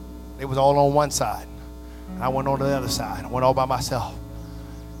 They was all on one side. And I went on to the other side. I went all by myself.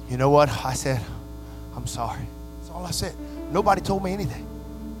 You know what? I said, I'm sorry. That's all I said. Nobody told me anything.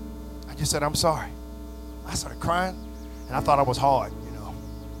 I just said, I'm sorry. I started crying, and I thought I was hard, you know.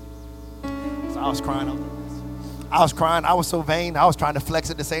 So I was crying. I was crying. I was so vain. I was trying to flex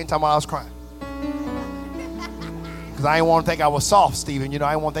at the same time while I was crying. Because I didn't want to think I was soft, Stephen. I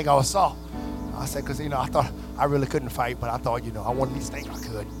didn't want to think I was soft. I said, because, I thought I really couldn't fight, but I thought, I wanted at least think I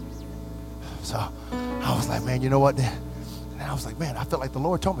could. So I was like, man, you know what? And I was like, man, I felt like the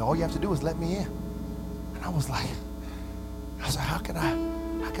Lord told me, all you have to do is let me in. And I said, how can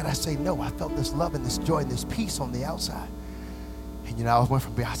I say no? I felt this love and this joy and this peace on the outside. And, I went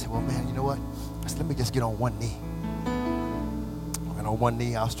from there. I said, well, man, you know what? I said, let me just get on one knee. And on one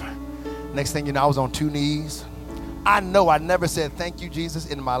knee, I was trying. Next thing you know, I was on 2 knees. I know I never said thank you, Jesus,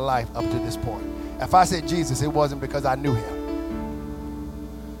 in my life up to this point. If I said Jesus, it wasn't because I knew him.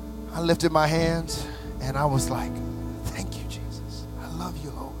 I lifted my hands, and I was like, thank you, Jesus. I love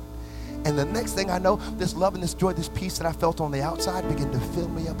you, Lord. And the next thing I know, this love and this joy, this peace that I felt on the outside began to fill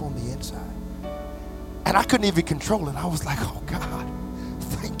me up on the inside. And I couldn't even control it. I was like, oh, God,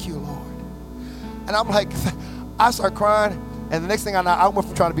 thank you, Lord. And I'm like, I started crying, and the next thing I know, I went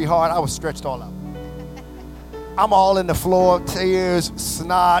from trying to be hard, I was stretched all out. I'm all in the floor, tears,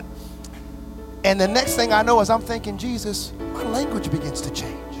 snot. And the next thing I know is I'm thinking, Jesus, my language begins to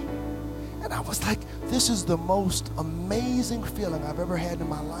change. And I was like, this is the most amazing feeling I've ever had in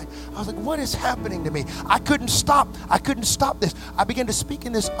my life. I was like, what is happening to me? I couldn't stop this. I began to speak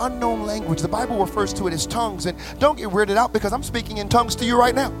in this unknown language. The Bible refers to it as tongues. And don't get weirded out because I'm speaking in tongues to you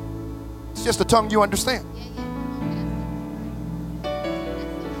right now. It's just a tongue you understand.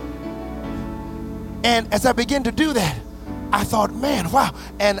 And as I began to do that, I thought, man, wow.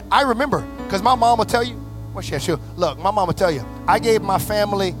 And I remember, because my mom will tell you, look, my mom will tell you, I gave my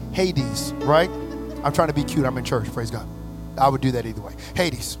family Hades, right? I'm trying to be cute. I'm in church, praise God. I would do that either way.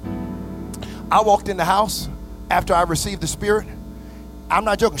 Hades. I walked in the house after I received the Spirit. I'm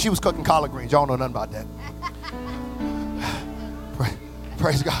not joking. She was cooking collard greens. Y'all know nothing about that.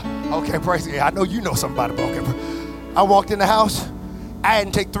 Praise God. Okay, praise God. I know you know something about it, but okay. I walked in the house. I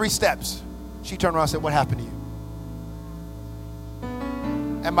hadn't taken 3 steps. She turned around and said, what happened to you?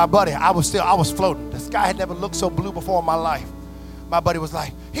 And my buddy, I was floating. The sky had never looked so blue before in my life. My buddy was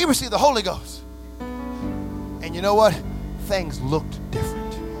like, he received the Holy Ghost. And you know what? Things looked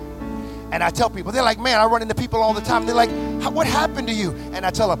different. And I tell people, they're like, man, I run into people all the time. They're like, what happened to you? And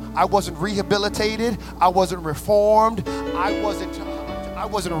I tell them, I wasn't rehabilitated. I wasn't reformed. I wasn't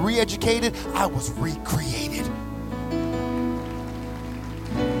re-educated. I was recreated.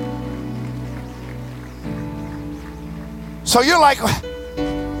 So you're like,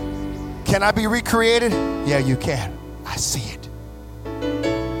 can I be recreated? Yeah, you can. I see it.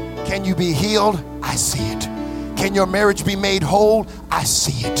 Can you be healed? I see it. Can your marriage be made whole? I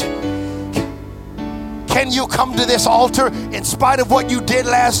see it. Can you come to this altar in spite of what you did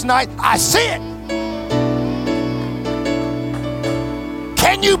last night? I see it.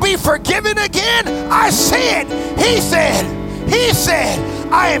 Can you be forgiven again? I see it. He said,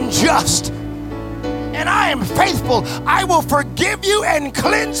 I am just and I am faithful. I will forgive you and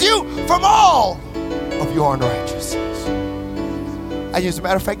cleanse you from all of your unrighteousness. And as a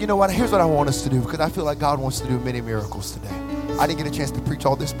matter of fact, you know what? Here's what I want us to do, because I feel like God wants to do many miracles today. I didn't get a chance to preach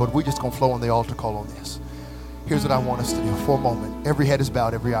all this, but we're just going to flow on the altar call on this. Here's what I want us to do for a moment. Every head is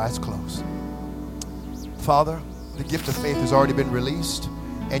bowed, every eye is closed. Father, the gift of faith has already been released,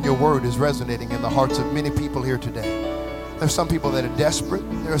 and your word is resonating in the hearts of many people here today. There's some people that are desperate.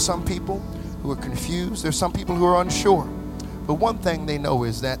 There are some people who are confused. There's some people who are unsure. But one thing they know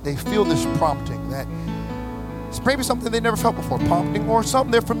is that they feel this prompting, that it's maybe something they never felt before, prompting, or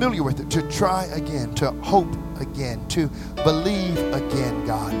something they're familiar with, it, to try again, to hope again, to believe again,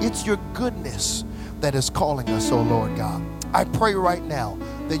 God. It's your goodness that is calling us, oh Lord God. I pray right now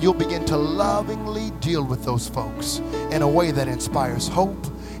that you'll begin to lovingly deal with those folks in a way that inspires hope,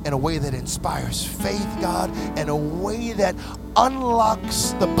 in a way that inspires faith, God, in a way that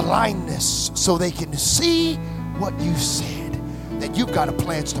unlocks the blindness so they can see what you said, that you've got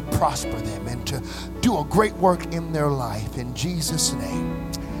plans to prosper them and to do a great work in their life, in Jesus'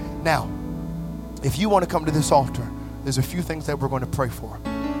 name. Now, if you want to come to this altar, there's a few things that we're going to pray for.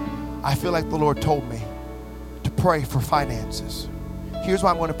 I feel like the Lord told me to pray for finances. Here's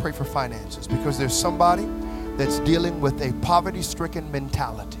why I'm going to pray for finances, because there's somebody that's dealing with a poverty-stricken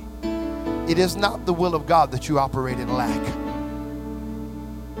mentality. It is not the will of God that you operate in lack.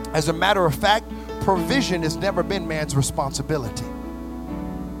 As a matter of fact, provision has never been man's responsibility.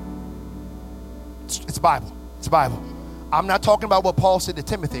 It's Bible. It's Bible. I'm not talking about what Paul said to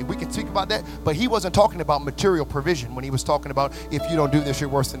Timothy. We can speak about that, but he wasn't talking about material provision when he was talking about, if you don't do this, you're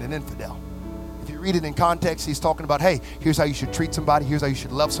worse than an infidel. If you read it in context, he's talking about, hey, here's how you should treat somebody, here's how you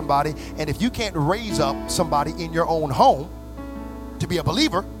should love somebody. And if you can't raise up somebody in your own home to be a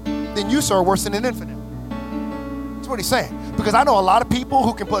believer, then you, sir, are worse than an infidel. what he's saying. Because I know a lot of people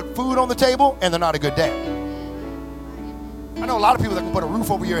who can put food on the table and they're not a good dad. I know a lot of people that can put a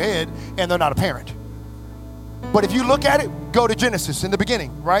roof over your head and they're not a parent. But if you look at it, go to Genesis in the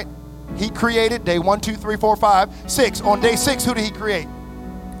beginning, right? He created day 1, 2, 3, 4, 5, 6. On day 6, who did he create?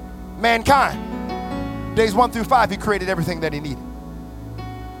 Mankind. Days 1 through 5, he created everything that he needed.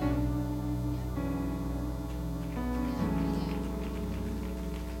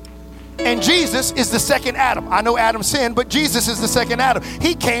 And Jesus is the second Adam. I know Adam sinned, but Jesus is the second Adam.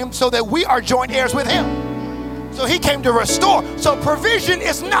 He came so that we are joint heirs with him. So he came to restore. So provision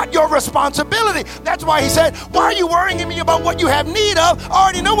is not your responsibility. That's why he said, why are you worrying me about what you have need of? I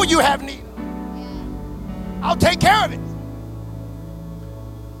already know what you have need of. I'll take care of it.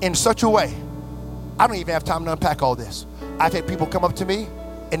 In such a way, I don't even have time to unpack all this. I've had people come up to me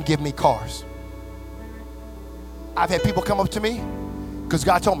and give me cars. I've had people come up to me because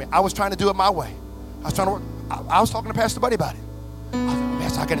God told me I was trying to do it my way. I was trying to work. I was talking to Pastor Buddy about it. I was like,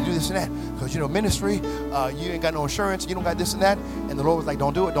 Pastor, I got to do this and that. Because, ministry, you ain't got no insurance. You don't got this and that. And the Lord was like,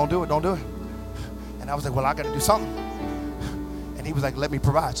 don't do it, don't do it, don't do it. And I was like, well, I got to do something. And he was like, let me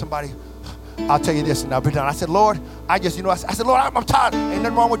provide. Somebody, I'll tell you this and I'll be done. I said, Lord, I said, Lord, I'm tired. Ain't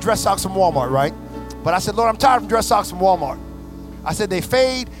nothing wrong with dress socks from Walmart, right? But I said, Lord, I'm tired of dress socks from Walmart. I said, they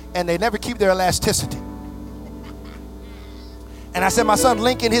fade and they never keep their elasticity. And I said, my son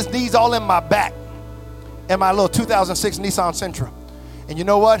Lincoln, his knees all in my back. In my little 2006 Nissan Sentra. And you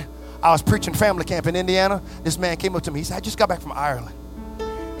know what? I was preaching family camp in Indiana. This man came up to me. He said, I just got back from Ireland.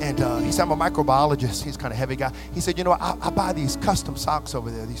 And he said, I'm a microbiologist. He's kind of heavy guy. He said, I buy these custom socks over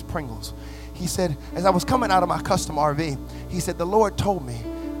there, these Pringles. He said, as I was coming out of my custom RV, he said, the Lord told me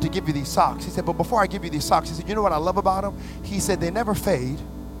to give you these socks. He said, but before I give you these socks, he said, you know what I love about them? He said, they never fade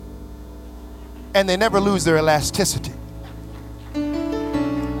and they never lose their elasticity.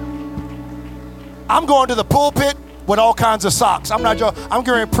 I'm going to the pulpit with all kinds of socks. I'm not joking. I'm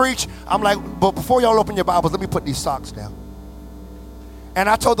going to preach. I'm like, but before y'all open your Bibles, let me put these socks down. And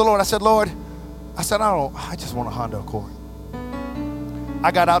I told the Lord, I said, Lord, I just want a Honda Accord.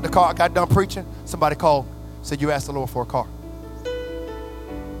 I got out the car, I got done preaching. Somebody called, said, you asked the Lord for a car. I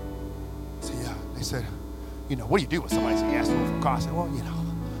said, yeah. They said, what do you do when somebody says you asked the Lord for a car? I said, well,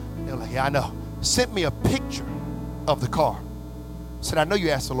 They were like, yeah, I know. Sent me a picture of the car. Said, I know you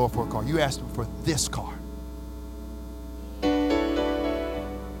asked the Lord for a car. You asked him for this car.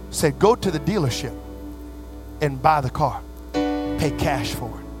 Said, go to the dealership and buy the car. Pay cash for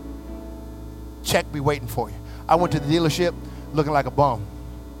it. Check be waiting for you. I went to the dealership looking like a bum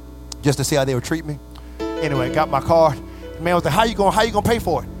just to see how they would treat me. Anyway, got my car. The man was like, how you gonna pay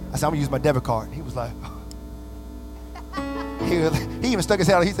for it? I said, I'm gonna use my debit card. He was like, he even stuck his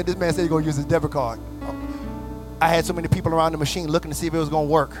head out. He said, this man said he's gonna use his debit card. I had so many people around the machine looking to see if it was going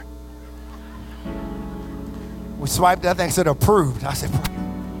to work. We swiped that thing, said approved. I said,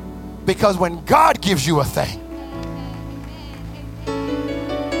 because when God gives you a thing,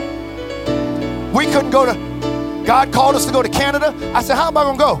 we couldn't go to, God called us to go to Canada. I said, how am I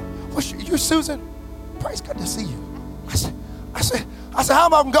going to go? Well, you're Susan. Praise God to see you. I said, how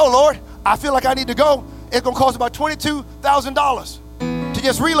am I going to go, Lord? I feel like I need to go. It's going to cost about $22,000 to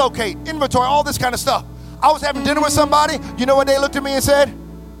just relocate, inventory, all this kind of stuff. I was having dinner with somebody. You know when they looked at me and said,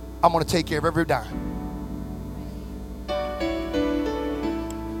 I'm going to take care of every dime.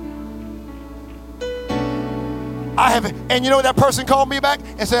 And you know that person called me back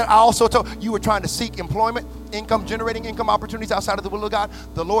and said, I also told you were trying to seek employment, generating income opportunities outside of the will of God.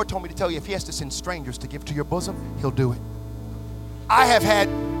 The Lord told me to tell you, if he has to send strangers to give to your bosom, he'll do it. I have had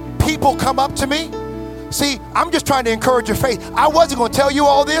people come up to me. See, I'm just trying to encourage your faith. I wasn't going to tell you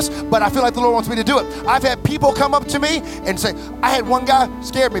all this, but I feel like the Lord wants me to do it. I've had people come up to me and say, I had one guy,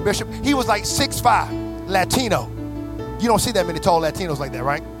 scared me, Bishop. He was like 6'5", Latino. You don't see that many tall Latinos like that,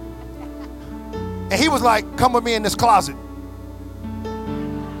 right? And he was like, come with me in this closet.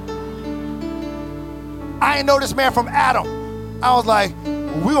 I ain't know this man from Adam. I was like,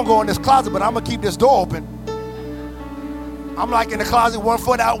 we're going to go in this closet, but I'm going to keep this door open. I'm like in the closet, 1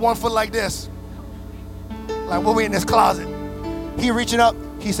 foot out, 1 foot like this. Like, when we in this closet. He reaching up.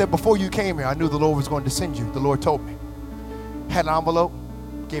 He said, before you came here, I knew the Lord was going to send you. The Lord told me. Had an envelope,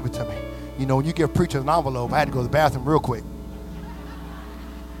 gave it to me. When you give preachers an envelope, I had to go to the bathroom real quick.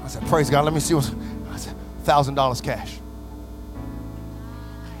 I said, praise God, let me see what's... I said, $1,000 cash.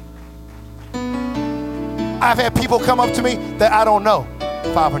 I've had people come up to me that I don't know.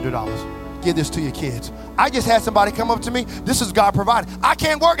 $500. Give this to your kids. I just had somebody come up to me. This is God provided. I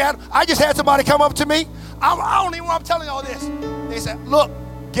can't work at it. I just had somebody come up to me. I don't even know why I'm telling you all this. They said, look,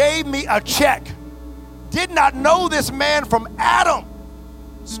 gave me a check. Did not know this man from Adam.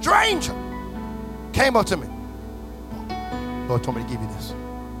 Stranger. Came up to me. Lord told me to give you this.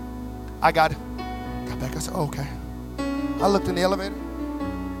 I got back. I said, oh, okay. I looked in the elevator.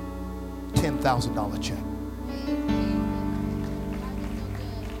 $10,000 check.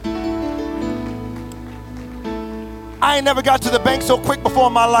 I ain't never got to the bank so quick before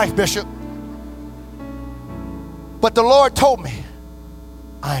in my life, Bishop. But the Lord told me,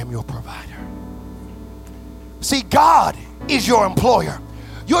 I am your provider. See, God is your employer.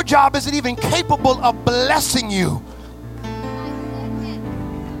 Your job isn't even capable of blessing you.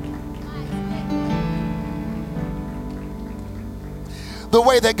 The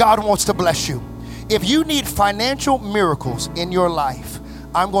way that God wants to bless you. If you need financial miracles in your life,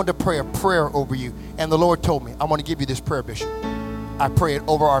 I'm going to pray a prayer over you. And the Lord told me, I'm going to give you this prayer, Bishop. I pray it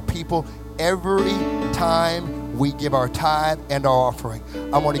over our people every time we give our tithe and our offering.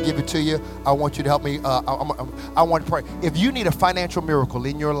 I want to give it to you. I want you to help me. I want to pray. If you need a financial miracle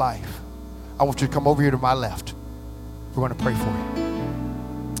in your life, I want you to come over here to my left. We're going to pray for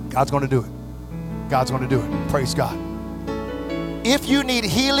you. God's going to do it. God's going to do it. Praise God. If you need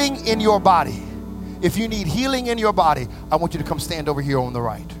healing in your body, I want you to come stand over here on the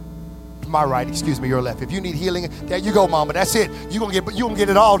right. My right, excuse me, your left. If you need healing, there you go, mama. That's it. You're gonna get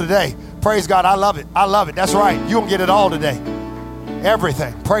it all today. Praise God. I love it. I love it. That's right. You're gonna get it all today.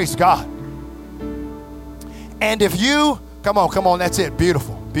 Everything. Praise God. And if you, come on, that's it.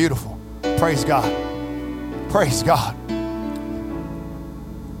 Beautiful, beautiful. Praise God. Praise God.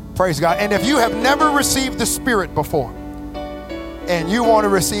 Praise God. And if you have never received the Spirit before, and you want to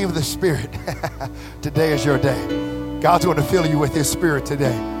receive the Spirit, today is your day. God's going to fill you with His Spirit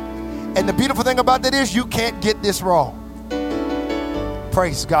today. And the beautiful thing about that is you can't get this wrong.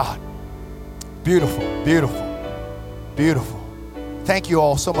 Praise God. Beautiful, beautiful, beautiful. Thank you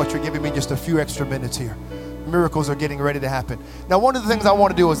all so much for giving me just a few extra minutes here. Miracles are getting ready to happen. Now, one of the things I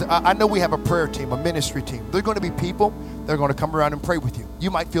want to do is, I know we have a prayer team, a ministry team. They're going to be people that are going to come around and pray with you.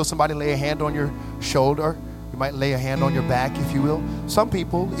 You might feel somebody lay a hand on your shoulder. You might lay a hand on your back, if you will. Some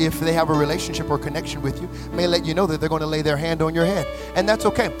people, if they have a relationship or connection with you, may let you know that they're going to lay their hand on your head. And that's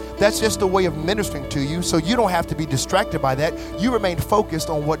okay. That's just a way of ministering to you, so you don't have to be distracted by that. You remain focused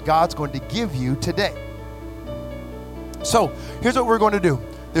on what God's going to give you today. So here's what we're going to do.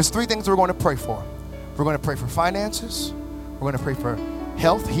 There's three things we're going to pray for. We're going to pray for finances. We're going to pray for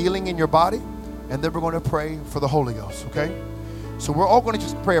health, healing in your body. And then we're going to pray for the Holy Ghost, okay? So we're all going to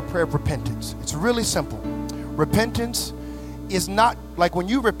just pray a prayer of repentance. It's really simple. Repentance is not, like when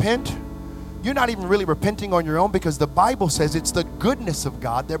you repent, you're not even really repenting on your own, because the Bible says it's the goodness of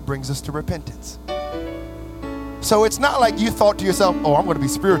God that brings us to repentance. So it's not like you thought to yourself, oh, I'm going to be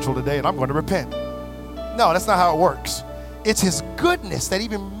spiritual today and I'm going to repent. No, that's not how it works. It's His goodness that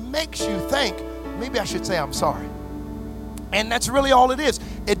even makes you think, maybe I should say I'm sorry. And that's really all it is.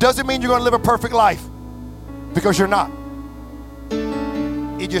 It doesn't mean you're going to live a perfect life, because you're not.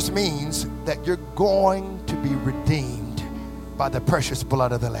 It just means that you're going to be redeemed by the precious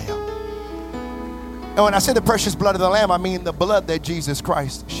blood of the Lamb. And when I say the precious blood of the Lamb, I mean the blood that Jesus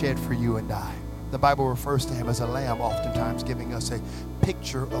Christ shed for you and I. The Bible refers to Him as a lamb, oftentimes giving us a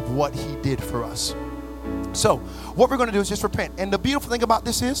picture of what He did for us. So what we're going to do is just repent. And the beautiful thing about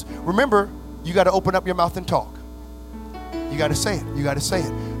this is, remember, you got to open up your mouth and talk. You got to say it. You got to say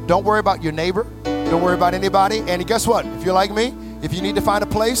it. Don't worry about your neighbor. Don't worry about anybody. And guess what? If you're like me, if you need to find a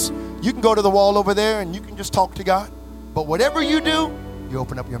place, you can go to the wall over there and you can just talk to God. But whatever you do, you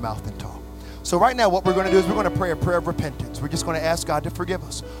open up your mouth and talk. So right now what we're going to do is we're going to pray a prayer of repentance. We're just going to ask God to forgive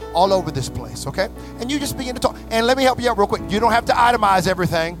us all over this place, okay? And you just begin to talk. And let me help you out real quick. You don't have to itemize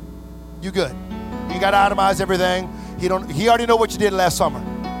everything. You good. You got to itemize everything. He already know what you did last summer.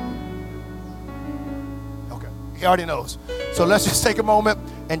 Okay. He already knows. So let's just take a moment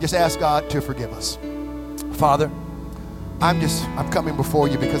and just ask God to forgive us. Father, I'm coming before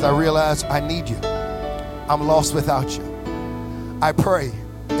you because I realize I need you. I'm lost without you. I pray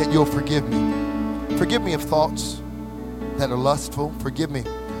that you'll forgive me. Forgive me of thoughts that are lustful. Forgive me,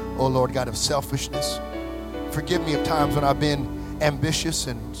 oh Lord God, of selfishness. Forgive me of times when I've been ambitious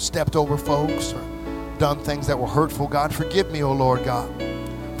and stepped over folks or done things that were hurtful, God. Forgive me, oh Lord God,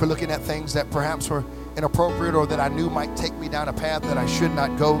 for looking at things that perhaps were inappropriate or that I knew might take me down a path that I should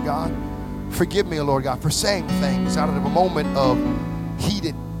not go, God. Forgive me, oh Lord God, for saying things out of a moment of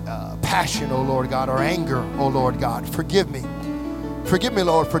heated passion, oh Lord God, or anger, oh Lord God. Forgive me. Forgive me,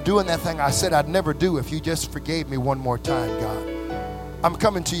 Lord, for doing that thing I said I'd never do if you just forgave me one more time, God. I'm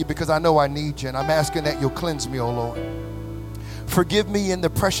coming to you because I know I need you, and I'm asking that you'll cleanse me, oh Lord. Forgive me in the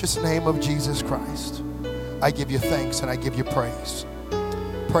precious name of Jesus Christ. I give you thanks and I give you praise.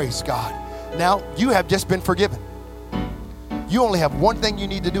 Praise God. Now, you have just been forgiven. You only have one thing you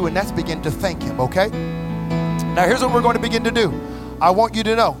need to do, and that's begin to thank Him, okay? Now here's what we're going to begin to do. I want you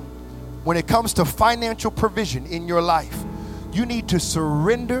to know, when it comes to financial provision in your life, you need to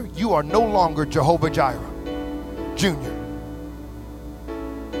surrender. You are no longer Jehovah Jireh Jr.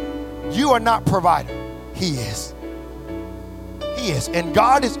 You are not provider. He is. He is. And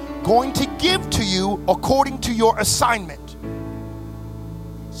God is going to give to you according to your assignment.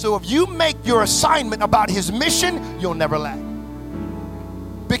 So if you make your assignment about his mission, you'll never lack.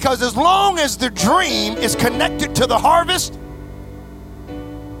 Because as long as the dream is connected to the harvest,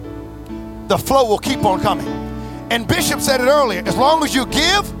 the flow will keep on coming. And Bishop said it earlier, as long as you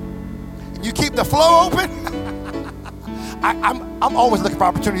give and you keep the flow open, I'm always looking for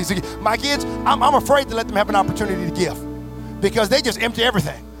opportunities to give. My kids, I'm afraid to let them have an opportunity to give because they just empty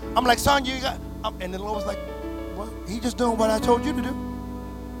everything. I'm like, son, you got, and the Lord was like, well, he just doing what I told you to do.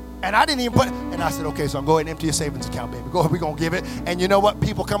 And I didn't even put it. And I said, okay, so I'm going to empty your savings account, baby. Go ahead, we're going to give it. And you know what?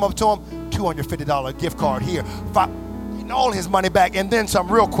 People come up to him, $250 gift card here. All his money back and then some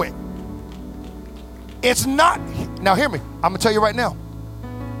real quick. It's not, now hear me. I'm going to tell you right now.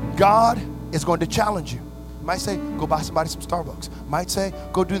 God is going to challenge you. Might say, go buy somebody some Starbucks. Might say,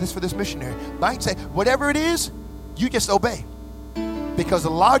 go do this for this missionary. Might say, whatever it is, you just obey. Because the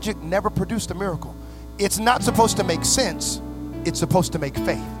logic never produced a miracle. It's not supposed to make sense. It's supposed to make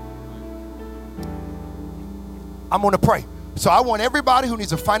faith. I'm going to pray. So I want everybody who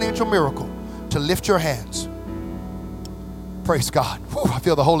needs a financial miracle to lift your hands. Praise God. Whew, I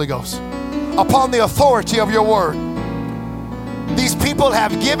feel the Holy Ghost. Upon the authority of your word, these people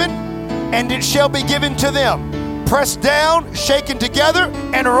have given, and it shall be given to them. Pressed down, shaken together,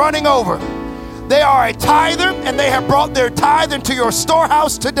 and running over. They are a tither, and they have brought their tithe into your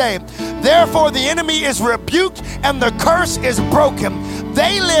storehouse today. Therefore, the enemy is rebuked, and the curse is broken.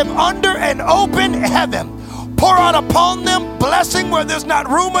 They live under an open heaven. Pour out upon them blessing where there's not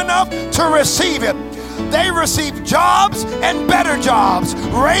room enough to receive it. They receive jobs and better jobs,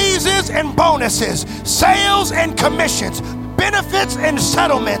 raises and bonuses, sales and commissions, benefits and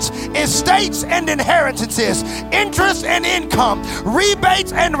settlements, estates and inheritances, interest and income,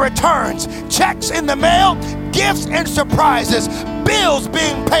 rebates and returns, checks in the mail, gifts and surprises, bills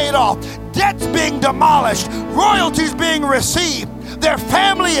being paid off, debts being demolished, royalties being received. Their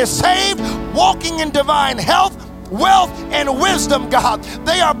family is saved, walking in divine health, wealth, and wisdom, God.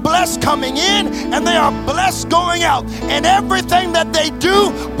 They are blessed coming in and they are blessed going out. And everything that they do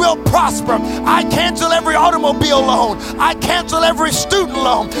will prosper. I cancel every automobile loan. I cancel every student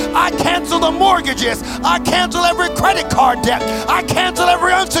loan. I cancel the mortgages. I cancel every credit card debt. I cancel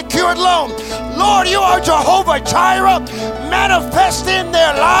every unsecured loan. Lord, you are Jehovah Jireh. Manifest in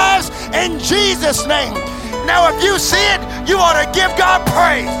their lives in Jesus' name. Now, if you see it, you ought to give God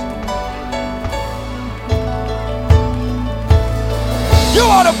praise. You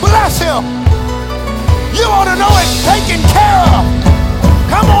ought to bless him. You ought to know it's taken care of.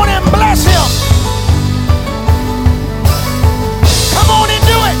 Come on and bless him. Come on and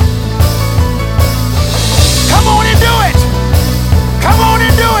do it. Come on and do it. Come on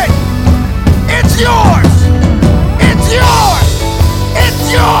and do it. It's yours. It's yours.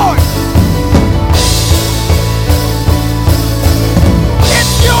 It's yours.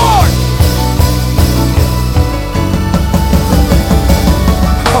 It's yours.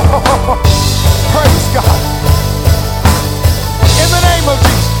 Praise God. In the name of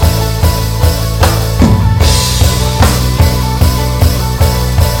Jesus.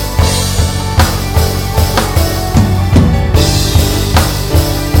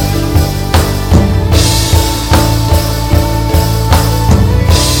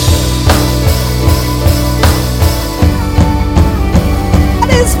 God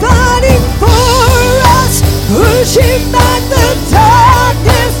is fighting for us, pushing back the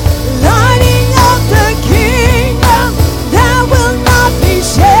darkness, lighting up the kingdom that will not be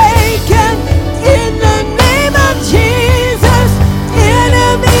shaken. In the name of Jesus,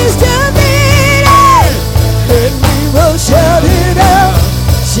 enemies defeated, and we will shout it out,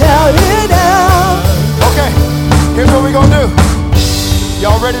 shout it out. Okay, here's what we're going to do.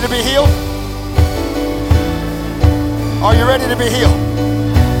 Y'all ready to be healed? Are you ready to be healed?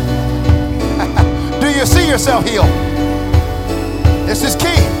 Do you see yourself healed? This is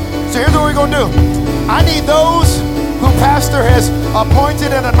key. So here's what we're going to do. I need those who pastor has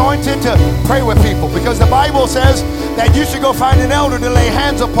appointed and anointed to pray with people, because the Bible says that you should go find an elder to lay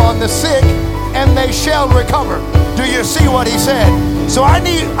hands upon the sick and they shall recover. Do you see what he said? So I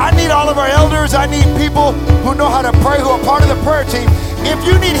need all of our elders. I need people who know how to pray, who are part of the prayer team. If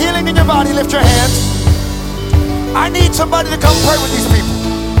you need healing in your body, lift your hands. I need somebody to come pray with these people.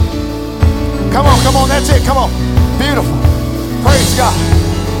 Come on, that's it, come on. Beautiful. Praise God.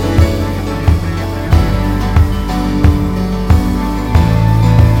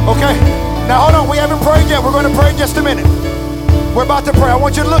 Okay? Now hold on, we haven't prayed yet. We're going to pray in just a minute. We're about to pray. I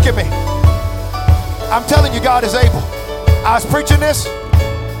want you to look at me. I'm telling you, God is able. I was preaching this.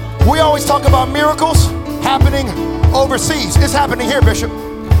 We always talk about miracles happening overseas. It's happening here, Bishop.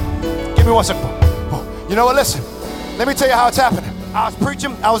 Give me 1 second. You know what? Listen. Let me tell you how it's happening. I was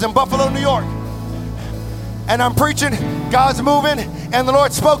preaching. I was in Buffalo, New York. And I'm preaching. God's moving. And the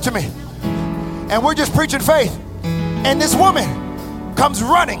Lord spoke to me. And we're just preaching faith. And this woman comes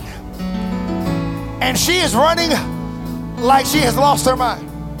running. And she is running like she has lost her mind.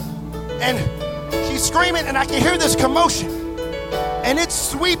 And she's screaming, and I can hear this commotion. And it's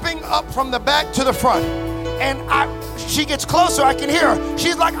sweeping up from the back to the front. And she gets closer, I can hear her.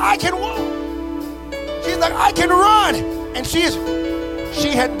 She's like, I can walk. She's like, I can run. And she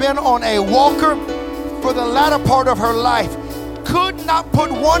had been on a walker for the latter part of her life. Could not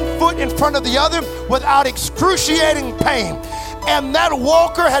put one foot in front of the other without excruciating pain. And that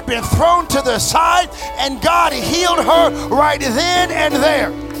walker had been thrown to the side, and God healed her right then and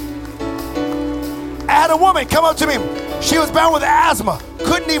there. I had a woman come up to me. She was bound with asthma,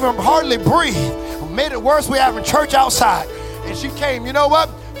 couldn't even hardly breathe. Made it worse, we were having church outside. And she came, you know what?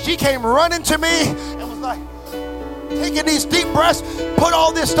 She came running to me and was like, taking these deep breaths, put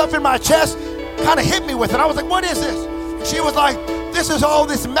all this stuff in my chest, kind of hit me with it. I was like, what is this? And she was like, this is all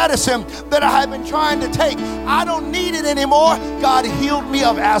this medicine that I have been trying to take. I don't need it anymore. God healed me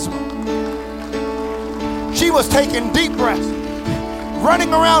of asthma. She was taking deep breaths,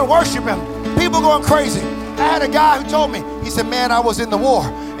 running around worshiping, people going crazy. I had a guy who told me, he said, man, I was in the war.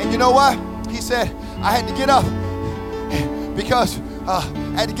 And you know what? He said, I had to get up because I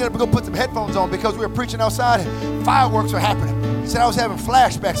had to get up and go put some headphones on because we were preaching outside and fireworks were happening. He said, I was having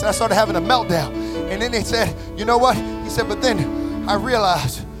flashbacks and I started having a meltdown. And then he said, you know what? He said, but then I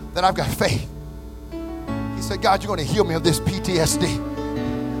realized that I've got faith. He said, God, you're going to heal me of this PTSD.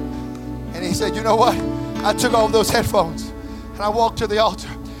 And he said, you know what? I took all those headphones and I walked to the altar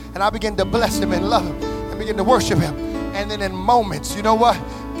and I began to bless him and love him and begin to worship him. And then in moments, you know what?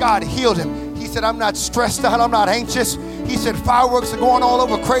 God healed him. He said, I'm not stressed out. I'm not anxious. He said, fireworks are going all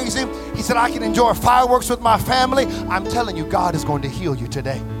over crazy. He said, I can enjoy fireworks with my family. I'm telling you, God is going to heal you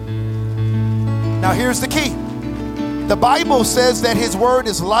today. Now, here's the key. The Bible says that his word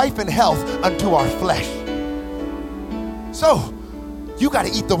is life and health unto our flesh. So, you got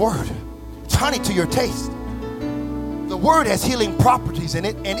to eat the word. It's honey to your taste. The word has healing properties in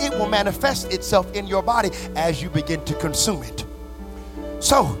it, and it will manifest itself in your body as you begin to consume it.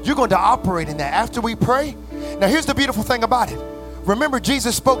 So, you're going to operate in that after we pray. Now, here's the beautiful thing about it. Remember,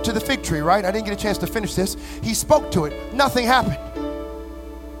 Jesus spoke to the fig tree, right? I didn't get a chance to finish this. He spoke to it. Nothing happened.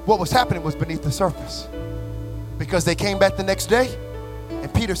 What was happening was beneath the surface. Because they came back the next day,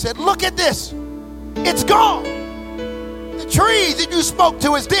 and Peter said, look at this. It's gone. The tree that you spoke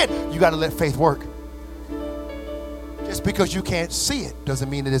to is dead. You got to let faith work. Just because you can't see it doesn't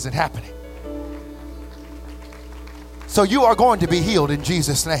mean it isn't happening. So you are going to be healed in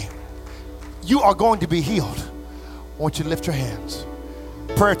Jesus' name. You are going to be healed. I want you to lift your hands.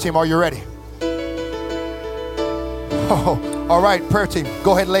 Prayer team, are you ready? Oh, all right, prayer team,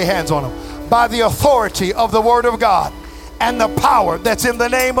 go ahead and lay hands on them. By the authority of the word of God and the power that's in the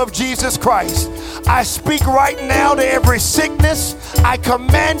name of Jesus Christ, I speak right now to every sickness. I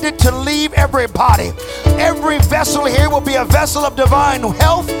command it to leave every body. Every vessel here will be a vessel of divine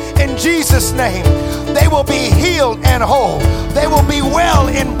health in Jesus' name. They will be healed and whole. They will be well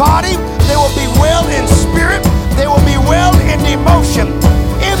in body. They will be well in spirit. They will be well in emotion.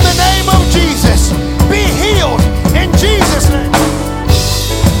 In the name of Jesus, be healed in Jesus' name.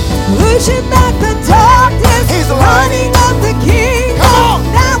 Pushing back the darkness, He's alive. running up the kingdom. Come on.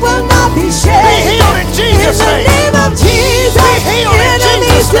 That will not be shaken. Be healed in Jesus' In the name. name of Jesus, Be healed in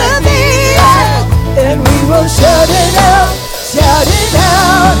enemies Jesus' name. defeated, and we will shout it out, shout it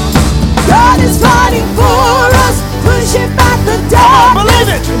out. God is fighting for us, pushing back the Believe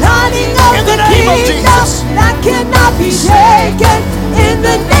darkness, it. lining up In the the name of kingdom Jesus. that cannot be shaken. In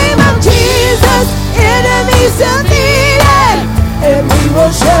the name of Jesus, enemies defeated, and we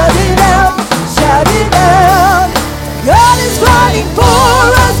will shout it out, shout it out. God is fighting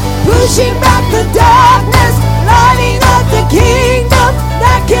for us, pushing back the darkness, lining up the kingdom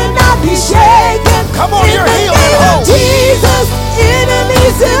that cannot be shaken. Come on, in you're the healed name and of whole. Jesus,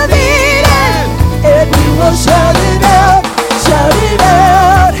 enemies defeated, and we will shout it out, shout it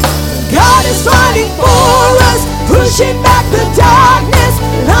out. God is fighting for us, pushing back the darkness,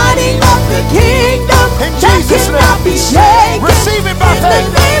 lining up the kingdom In that Jesus' cannot name. be shaken. Receive it by In faith.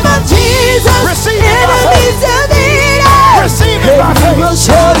 the name of Jesus, Receive it by enemies faith. defeated. Receive it by And we faith. will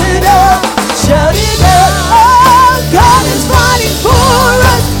shout it out, shout it out. Oh, God is fighting for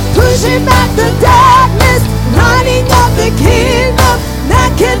us,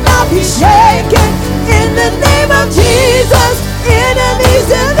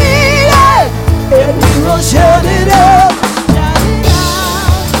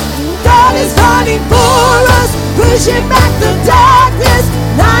 pushing back the darkness,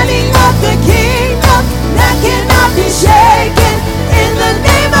 lighting up the kingdom that cannot be shaken. In the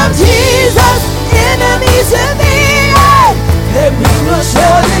name of Jesus, enemies defeated, and we will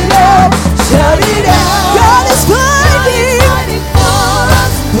shout it out, shout it out. God is fighting for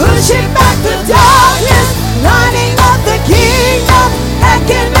us, pushing back the darkness, lighting up the kingdom that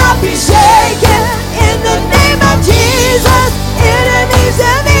cannot be shaken. In the name of Jesus, enemies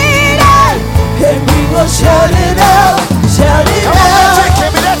defeated, and we will shout it out, shout it Come on, out. that's it,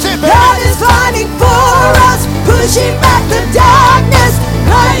 Kimmy, that's it, baby. God is fighting for us, pushing back the darkness,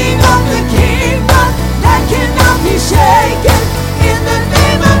 lighting up the kingdom that cannot be shaken. In the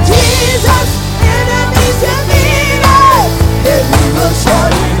name of Jesus, enemies defeated, and we will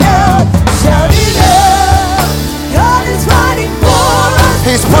shout it out, shout it out. God is fighting for us.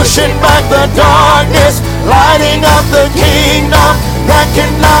 He's pushing back the darkness, lighting up the kingdom that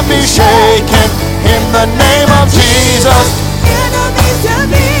cannot be shaken. In the name of Jesus, Enemies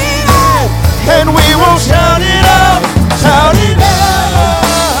defeated, and we will shout it out, shout it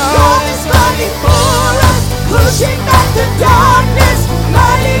out. God is fighting for us, pushing back the darkness,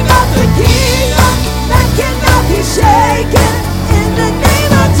 lighting up the kingdom that cannot be shaken. In the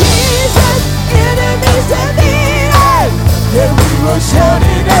name of Jesus, enemies defeated, and we will shout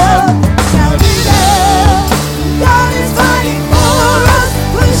it out, shout it out. God is fighting for us,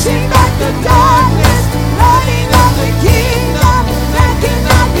 pushing back the darkness, lighting up the kingdom that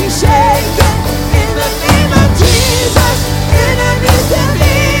cannot be shaken. In the name of Jesus, enemies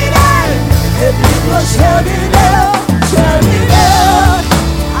defeated, and we will shout it out, shout it out.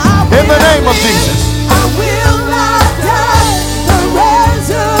 In the name of Jesus. I will not die. The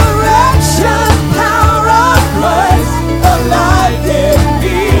resurrection power of Christ alive in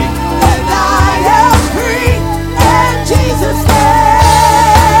me, and I am free in Jesus' name.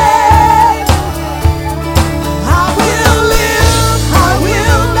 I will live, I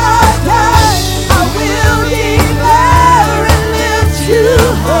will not die. I will declare and lift you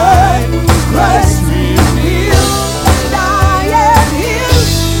high. Christ revealed, and I am healed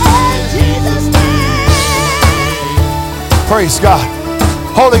in Jesus' name. Praise God.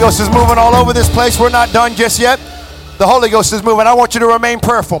 Holy Ghost is moving all over this place. We're not done just yet. The Holy Ghost is moving. I want you to remain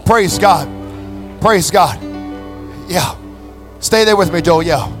prayerful. Praise God. Praise God. Yeah. Stay there with me, Joel.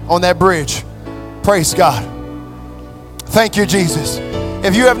 Yeah. On that bridge. Praise God. Thank you, Jesus.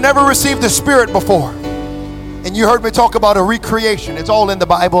 If you have never received the Spirit before, and you heard me talk about a recreation, it's all in the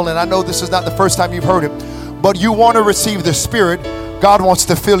Bible, and I know this is not the first time you've heard it, but you want to receive the Spirit, God wants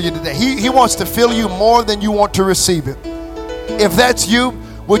to fill you today. He wants to fill you more than you want to receive it. If that's you,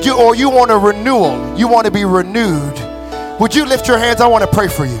 would you, or you want a renewal, you want to be renewed, would you lift your hands? I want to pray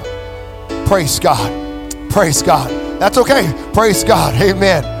for you. Praise God. Praise God. That's okay. Praise God.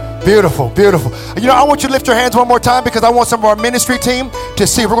 Amen. Beautiful, beautiful. You know, I want you to lift your hands one more time because I want some of our ministry team to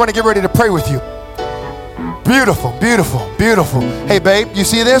see. We're going to get ready to pray with you. Beautiful, beautiful, beautiful. Hey, babe, you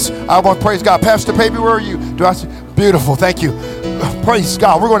see this? I want to praise God. Pastor Baby, where are you? Do I see? Beautiful, thank you. Praise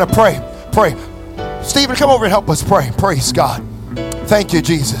God. We're going to pray. Pray. Stephen, come over and help us pray. Praise God. Thank you,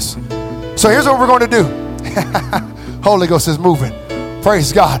 Jesus. So here's what we're going to do. Holy Ghost is moving.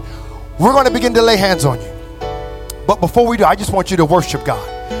 Praise God. We're going to begin to lay hands on you. But before we do, I just want you to worship God.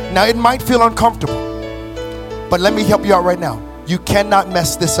 Now, it might feel uncomfortable, but let me help you out right now. You cannot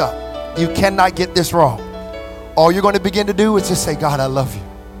mess this up. You cannot get this wrong. All you're going to begin to do is just say, God, I love you.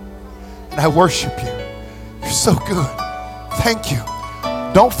 And I worship you. You're so good. Thank you.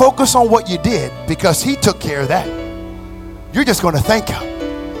 Don't focus on what you did because he took care of that. You're just going to thank him.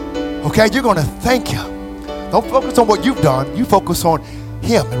 Okay? You're going to thank him. Don't focus on what you've done. You focus on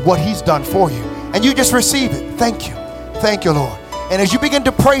him and what he's done for you. And you just receive it. Thank you. Thank you, Lord. And as you begin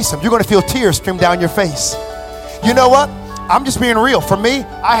to praise him, you're going to feel tears stream down your face. You know what? I'm just being real. For me,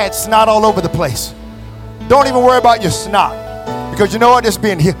 I had snot all over the place. Don't even worry about your snot. Because you know what? Just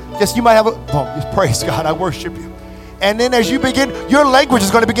being here. Just you might have a, just praise God. I worship you. And then as you begin, your language is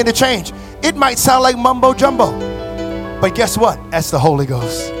going to begin to change. It might sound like mumbo jumbo. But guess what? That's the Holy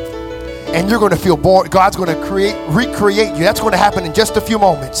Ghost. And you're going to feel born. God's going to recreate you. That's going to happen in just a few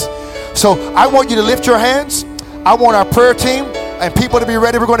moments. So I want you to lift your hands. I want our prayer team and people to be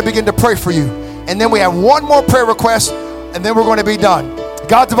ready. We're going to begin to pray for you. And then we have one more prayer request, and then we're going to be done.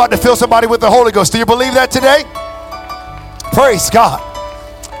 God's about to fill somebody with the Holy Ghost. Do you believe that today? Praise God.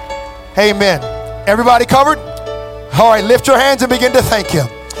 Amen. Everybody covered? All right, lift your hands and begin to thank him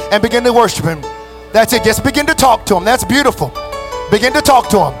and begin to worship him. That's it. Just begin to talk to him. That's beautiful. Begin to talk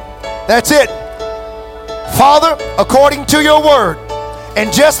to him. That's it. Father, according to your word,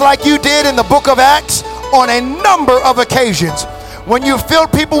 and just like you did in the book of Acts on a number of occasions, when you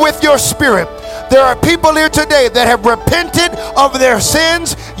filled people with your spirit, There are people here today that have repented of their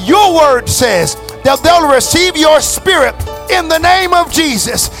sins. Your word says that they'll receive your spirit in the name of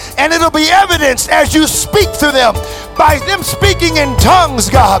Jesus. And it'll be evidenced as you speak to them by them speaking in tongues,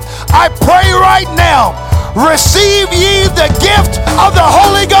 God. I pray right now, receive ye the gift of the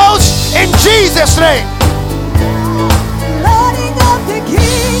Holy Ghost in Jesus' name. Lighting up the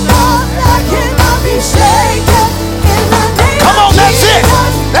kingdom that cannot be shaken. In the name Come on, of that's it.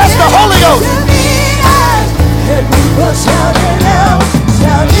 Jesus, That's the Holy Ghost. and we will shout it out,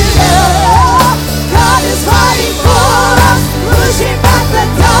 shout it out. God is fighting for us, pushing back the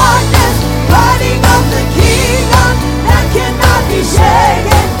darkness, lighting up the kingdom that cannot be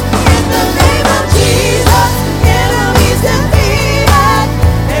shaken. In the name of Jesus, enemies defeated,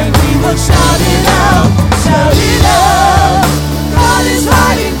 and we will shout it out, shout it out. God is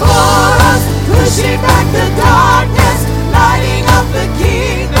fighting for us, pushing back the darkness, lighting up the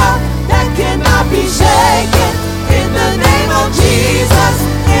kingdom that cannot be shaken. In the name of Jesus,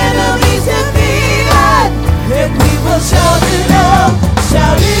 enemies defeated, and we will shout it out,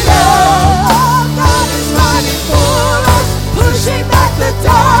 shout it out. God is fighting for us, pushing back the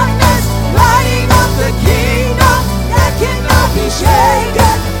darkness, lighting up the kingdom that cannot be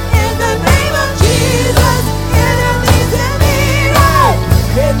shaken. In the name of Jesus, enemies defeated,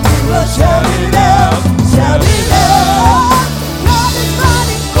 and we will shout it out, shout it out. God is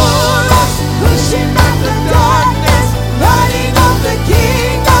fighting for us, pushing back the darkness, lighting up the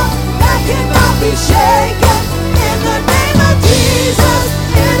kingdom that cannot be shaken. In the name of Jesus,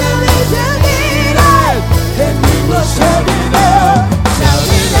 enemies defeated, and we will shout it out, shout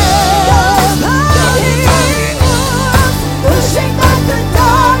it out. Fighting for us, pushing back the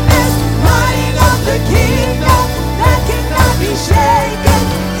darkness, lighting up the kingdom that cannot be shaken.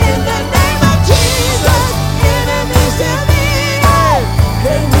 In the name of Jesus, enemies defeated,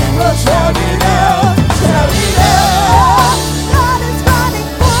 and we will shout it out, shout it out. God is fighting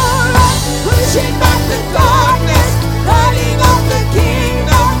for us, pushing back the darkness, lighting up the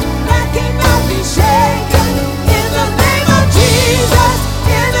kingdom that cannot be shaken. In the name of Jesus,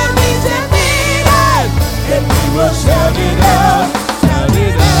 enemies defeated, and we will shout it out, shout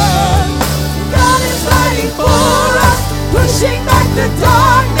it out. God is fighting for us, pushing back the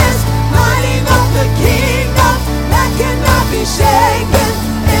darkness, lighting up the kingdom that cannot be shaken.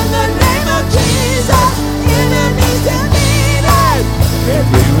 In the name of Jesus, enemies defeated, and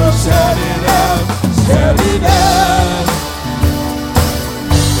we will shout it out, shout it out.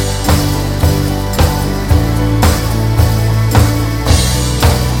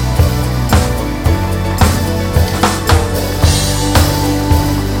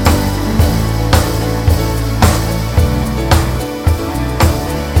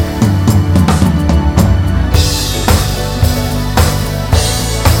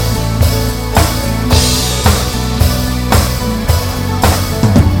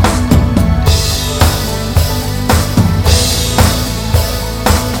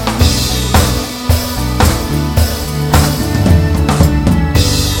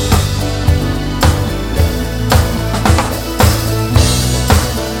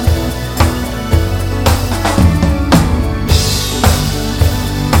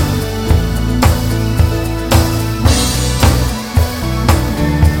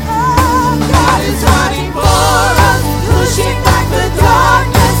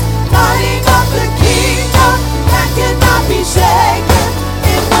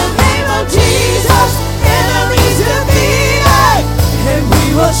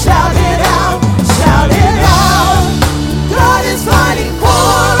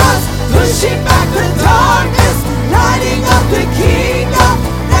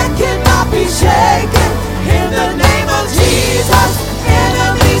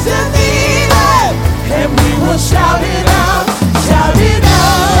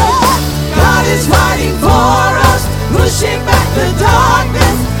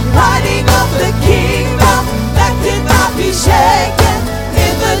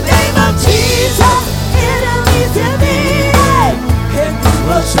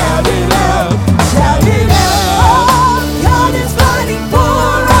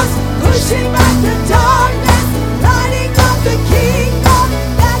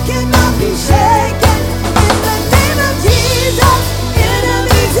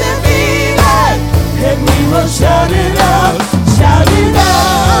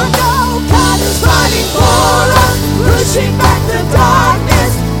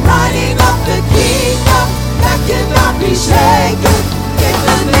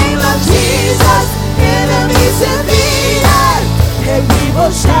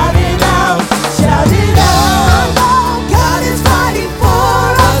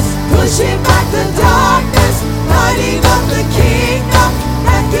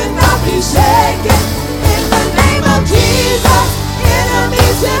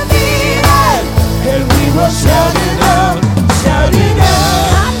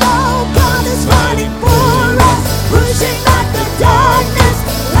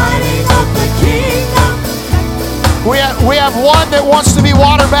 We have one that wants to be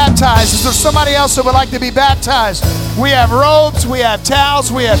water baptized. Is there somebody else that would like to be baptized? We have robes, we have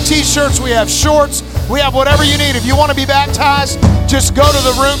towels, we have t-shirts, we have shorts, we have whatever you need. If you want to be baptized, just go to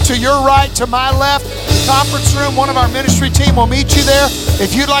the room to your right, to my left, conference room. One of our ministry team will meet you there.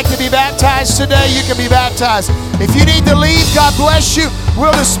 If you'd like to be baptized today, you can be baptized. If you need to leave, God bless you.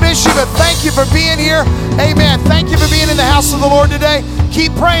 We'll dismiss you, but thank you for being here. Amen. Thank you for being in the house of the Lord today.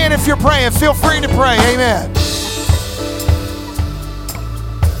 Keep praying if you're praying. Feel free to pray. Amen.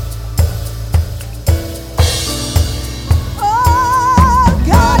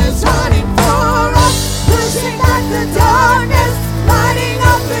 The darkness, lighting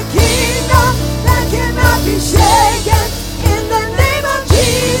up the kingdom that cannot be shaken. In the name of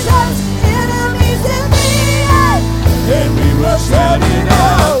Jesus, enemies defeated, and we will shout it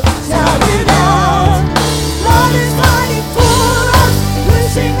out, shout it out. Lord is fighting for us,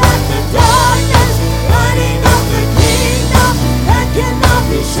 pushing back the darkness, lighting up the kingdom that cannot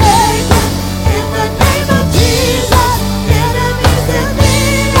be shaken. In the name of Jesus, enemies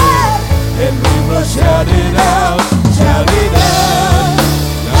defeated, and we will shout it out. Shout it out.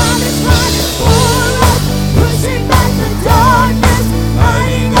 God is fighting for us, pushing back the darkness,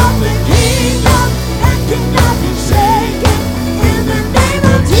 lighting up the kingdom that cannot be shaken. In the name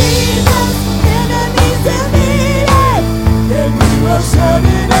of Jesus, enemies defeated, and we will shout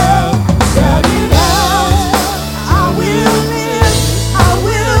it out, shout it out. I will live, I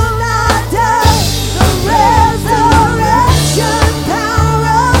will not die. The resurrection power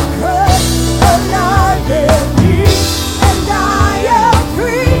of Christ alive in me.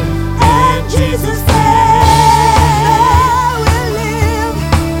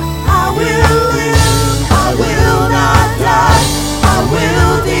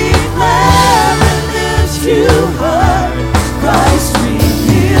 You heard Christ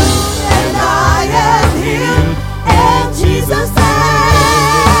revealed, and I am healed, and Jesus said,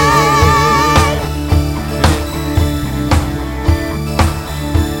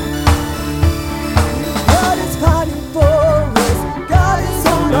 God is fighting for us, God is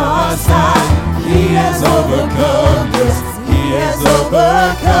on our side, He has overcome us, He has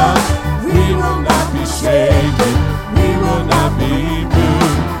overcome. We will not be shaken, we will not be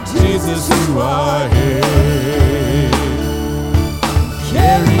moved. Jesus, you are here.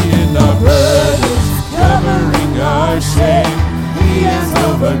 Carrying our burdens, covering our shame. He has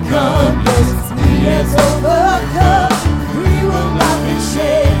overcome us, He has overcome. We will not be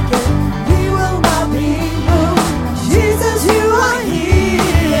shaken, we will not be moved. Jesus, you are here.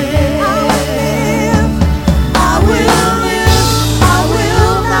 I will live, I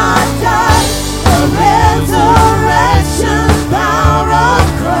will not die. The resurrection power of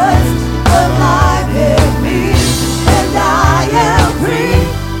Christ alive in me, and I am free,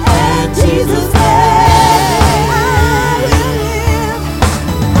 and Jesus said,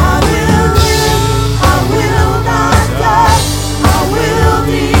 I will live, I will live, I will not die, I will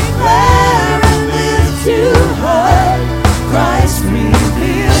declare and live to her, Christ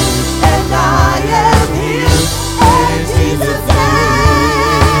revealed, and I am healed, and Jesus said.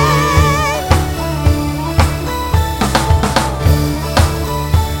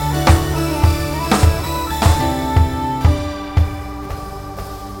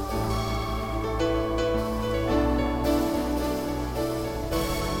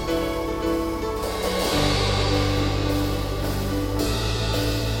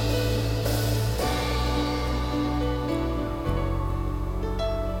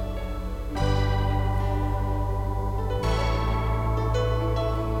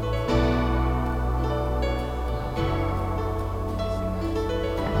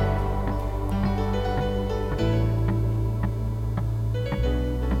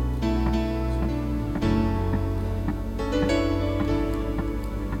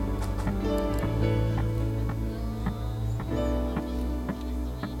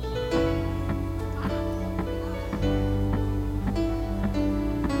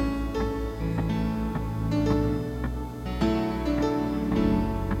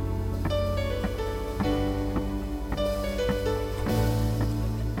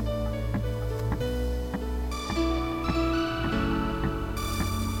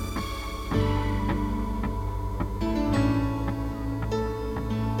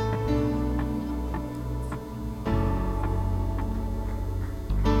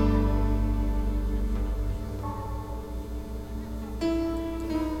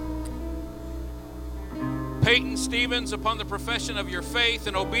 Peyton Stevens, upon the profession of your faith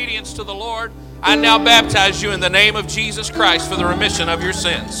and obedience to the Lord, I now baptize you in the name of Jesus Christ for the remission of your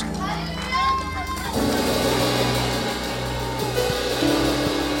sins.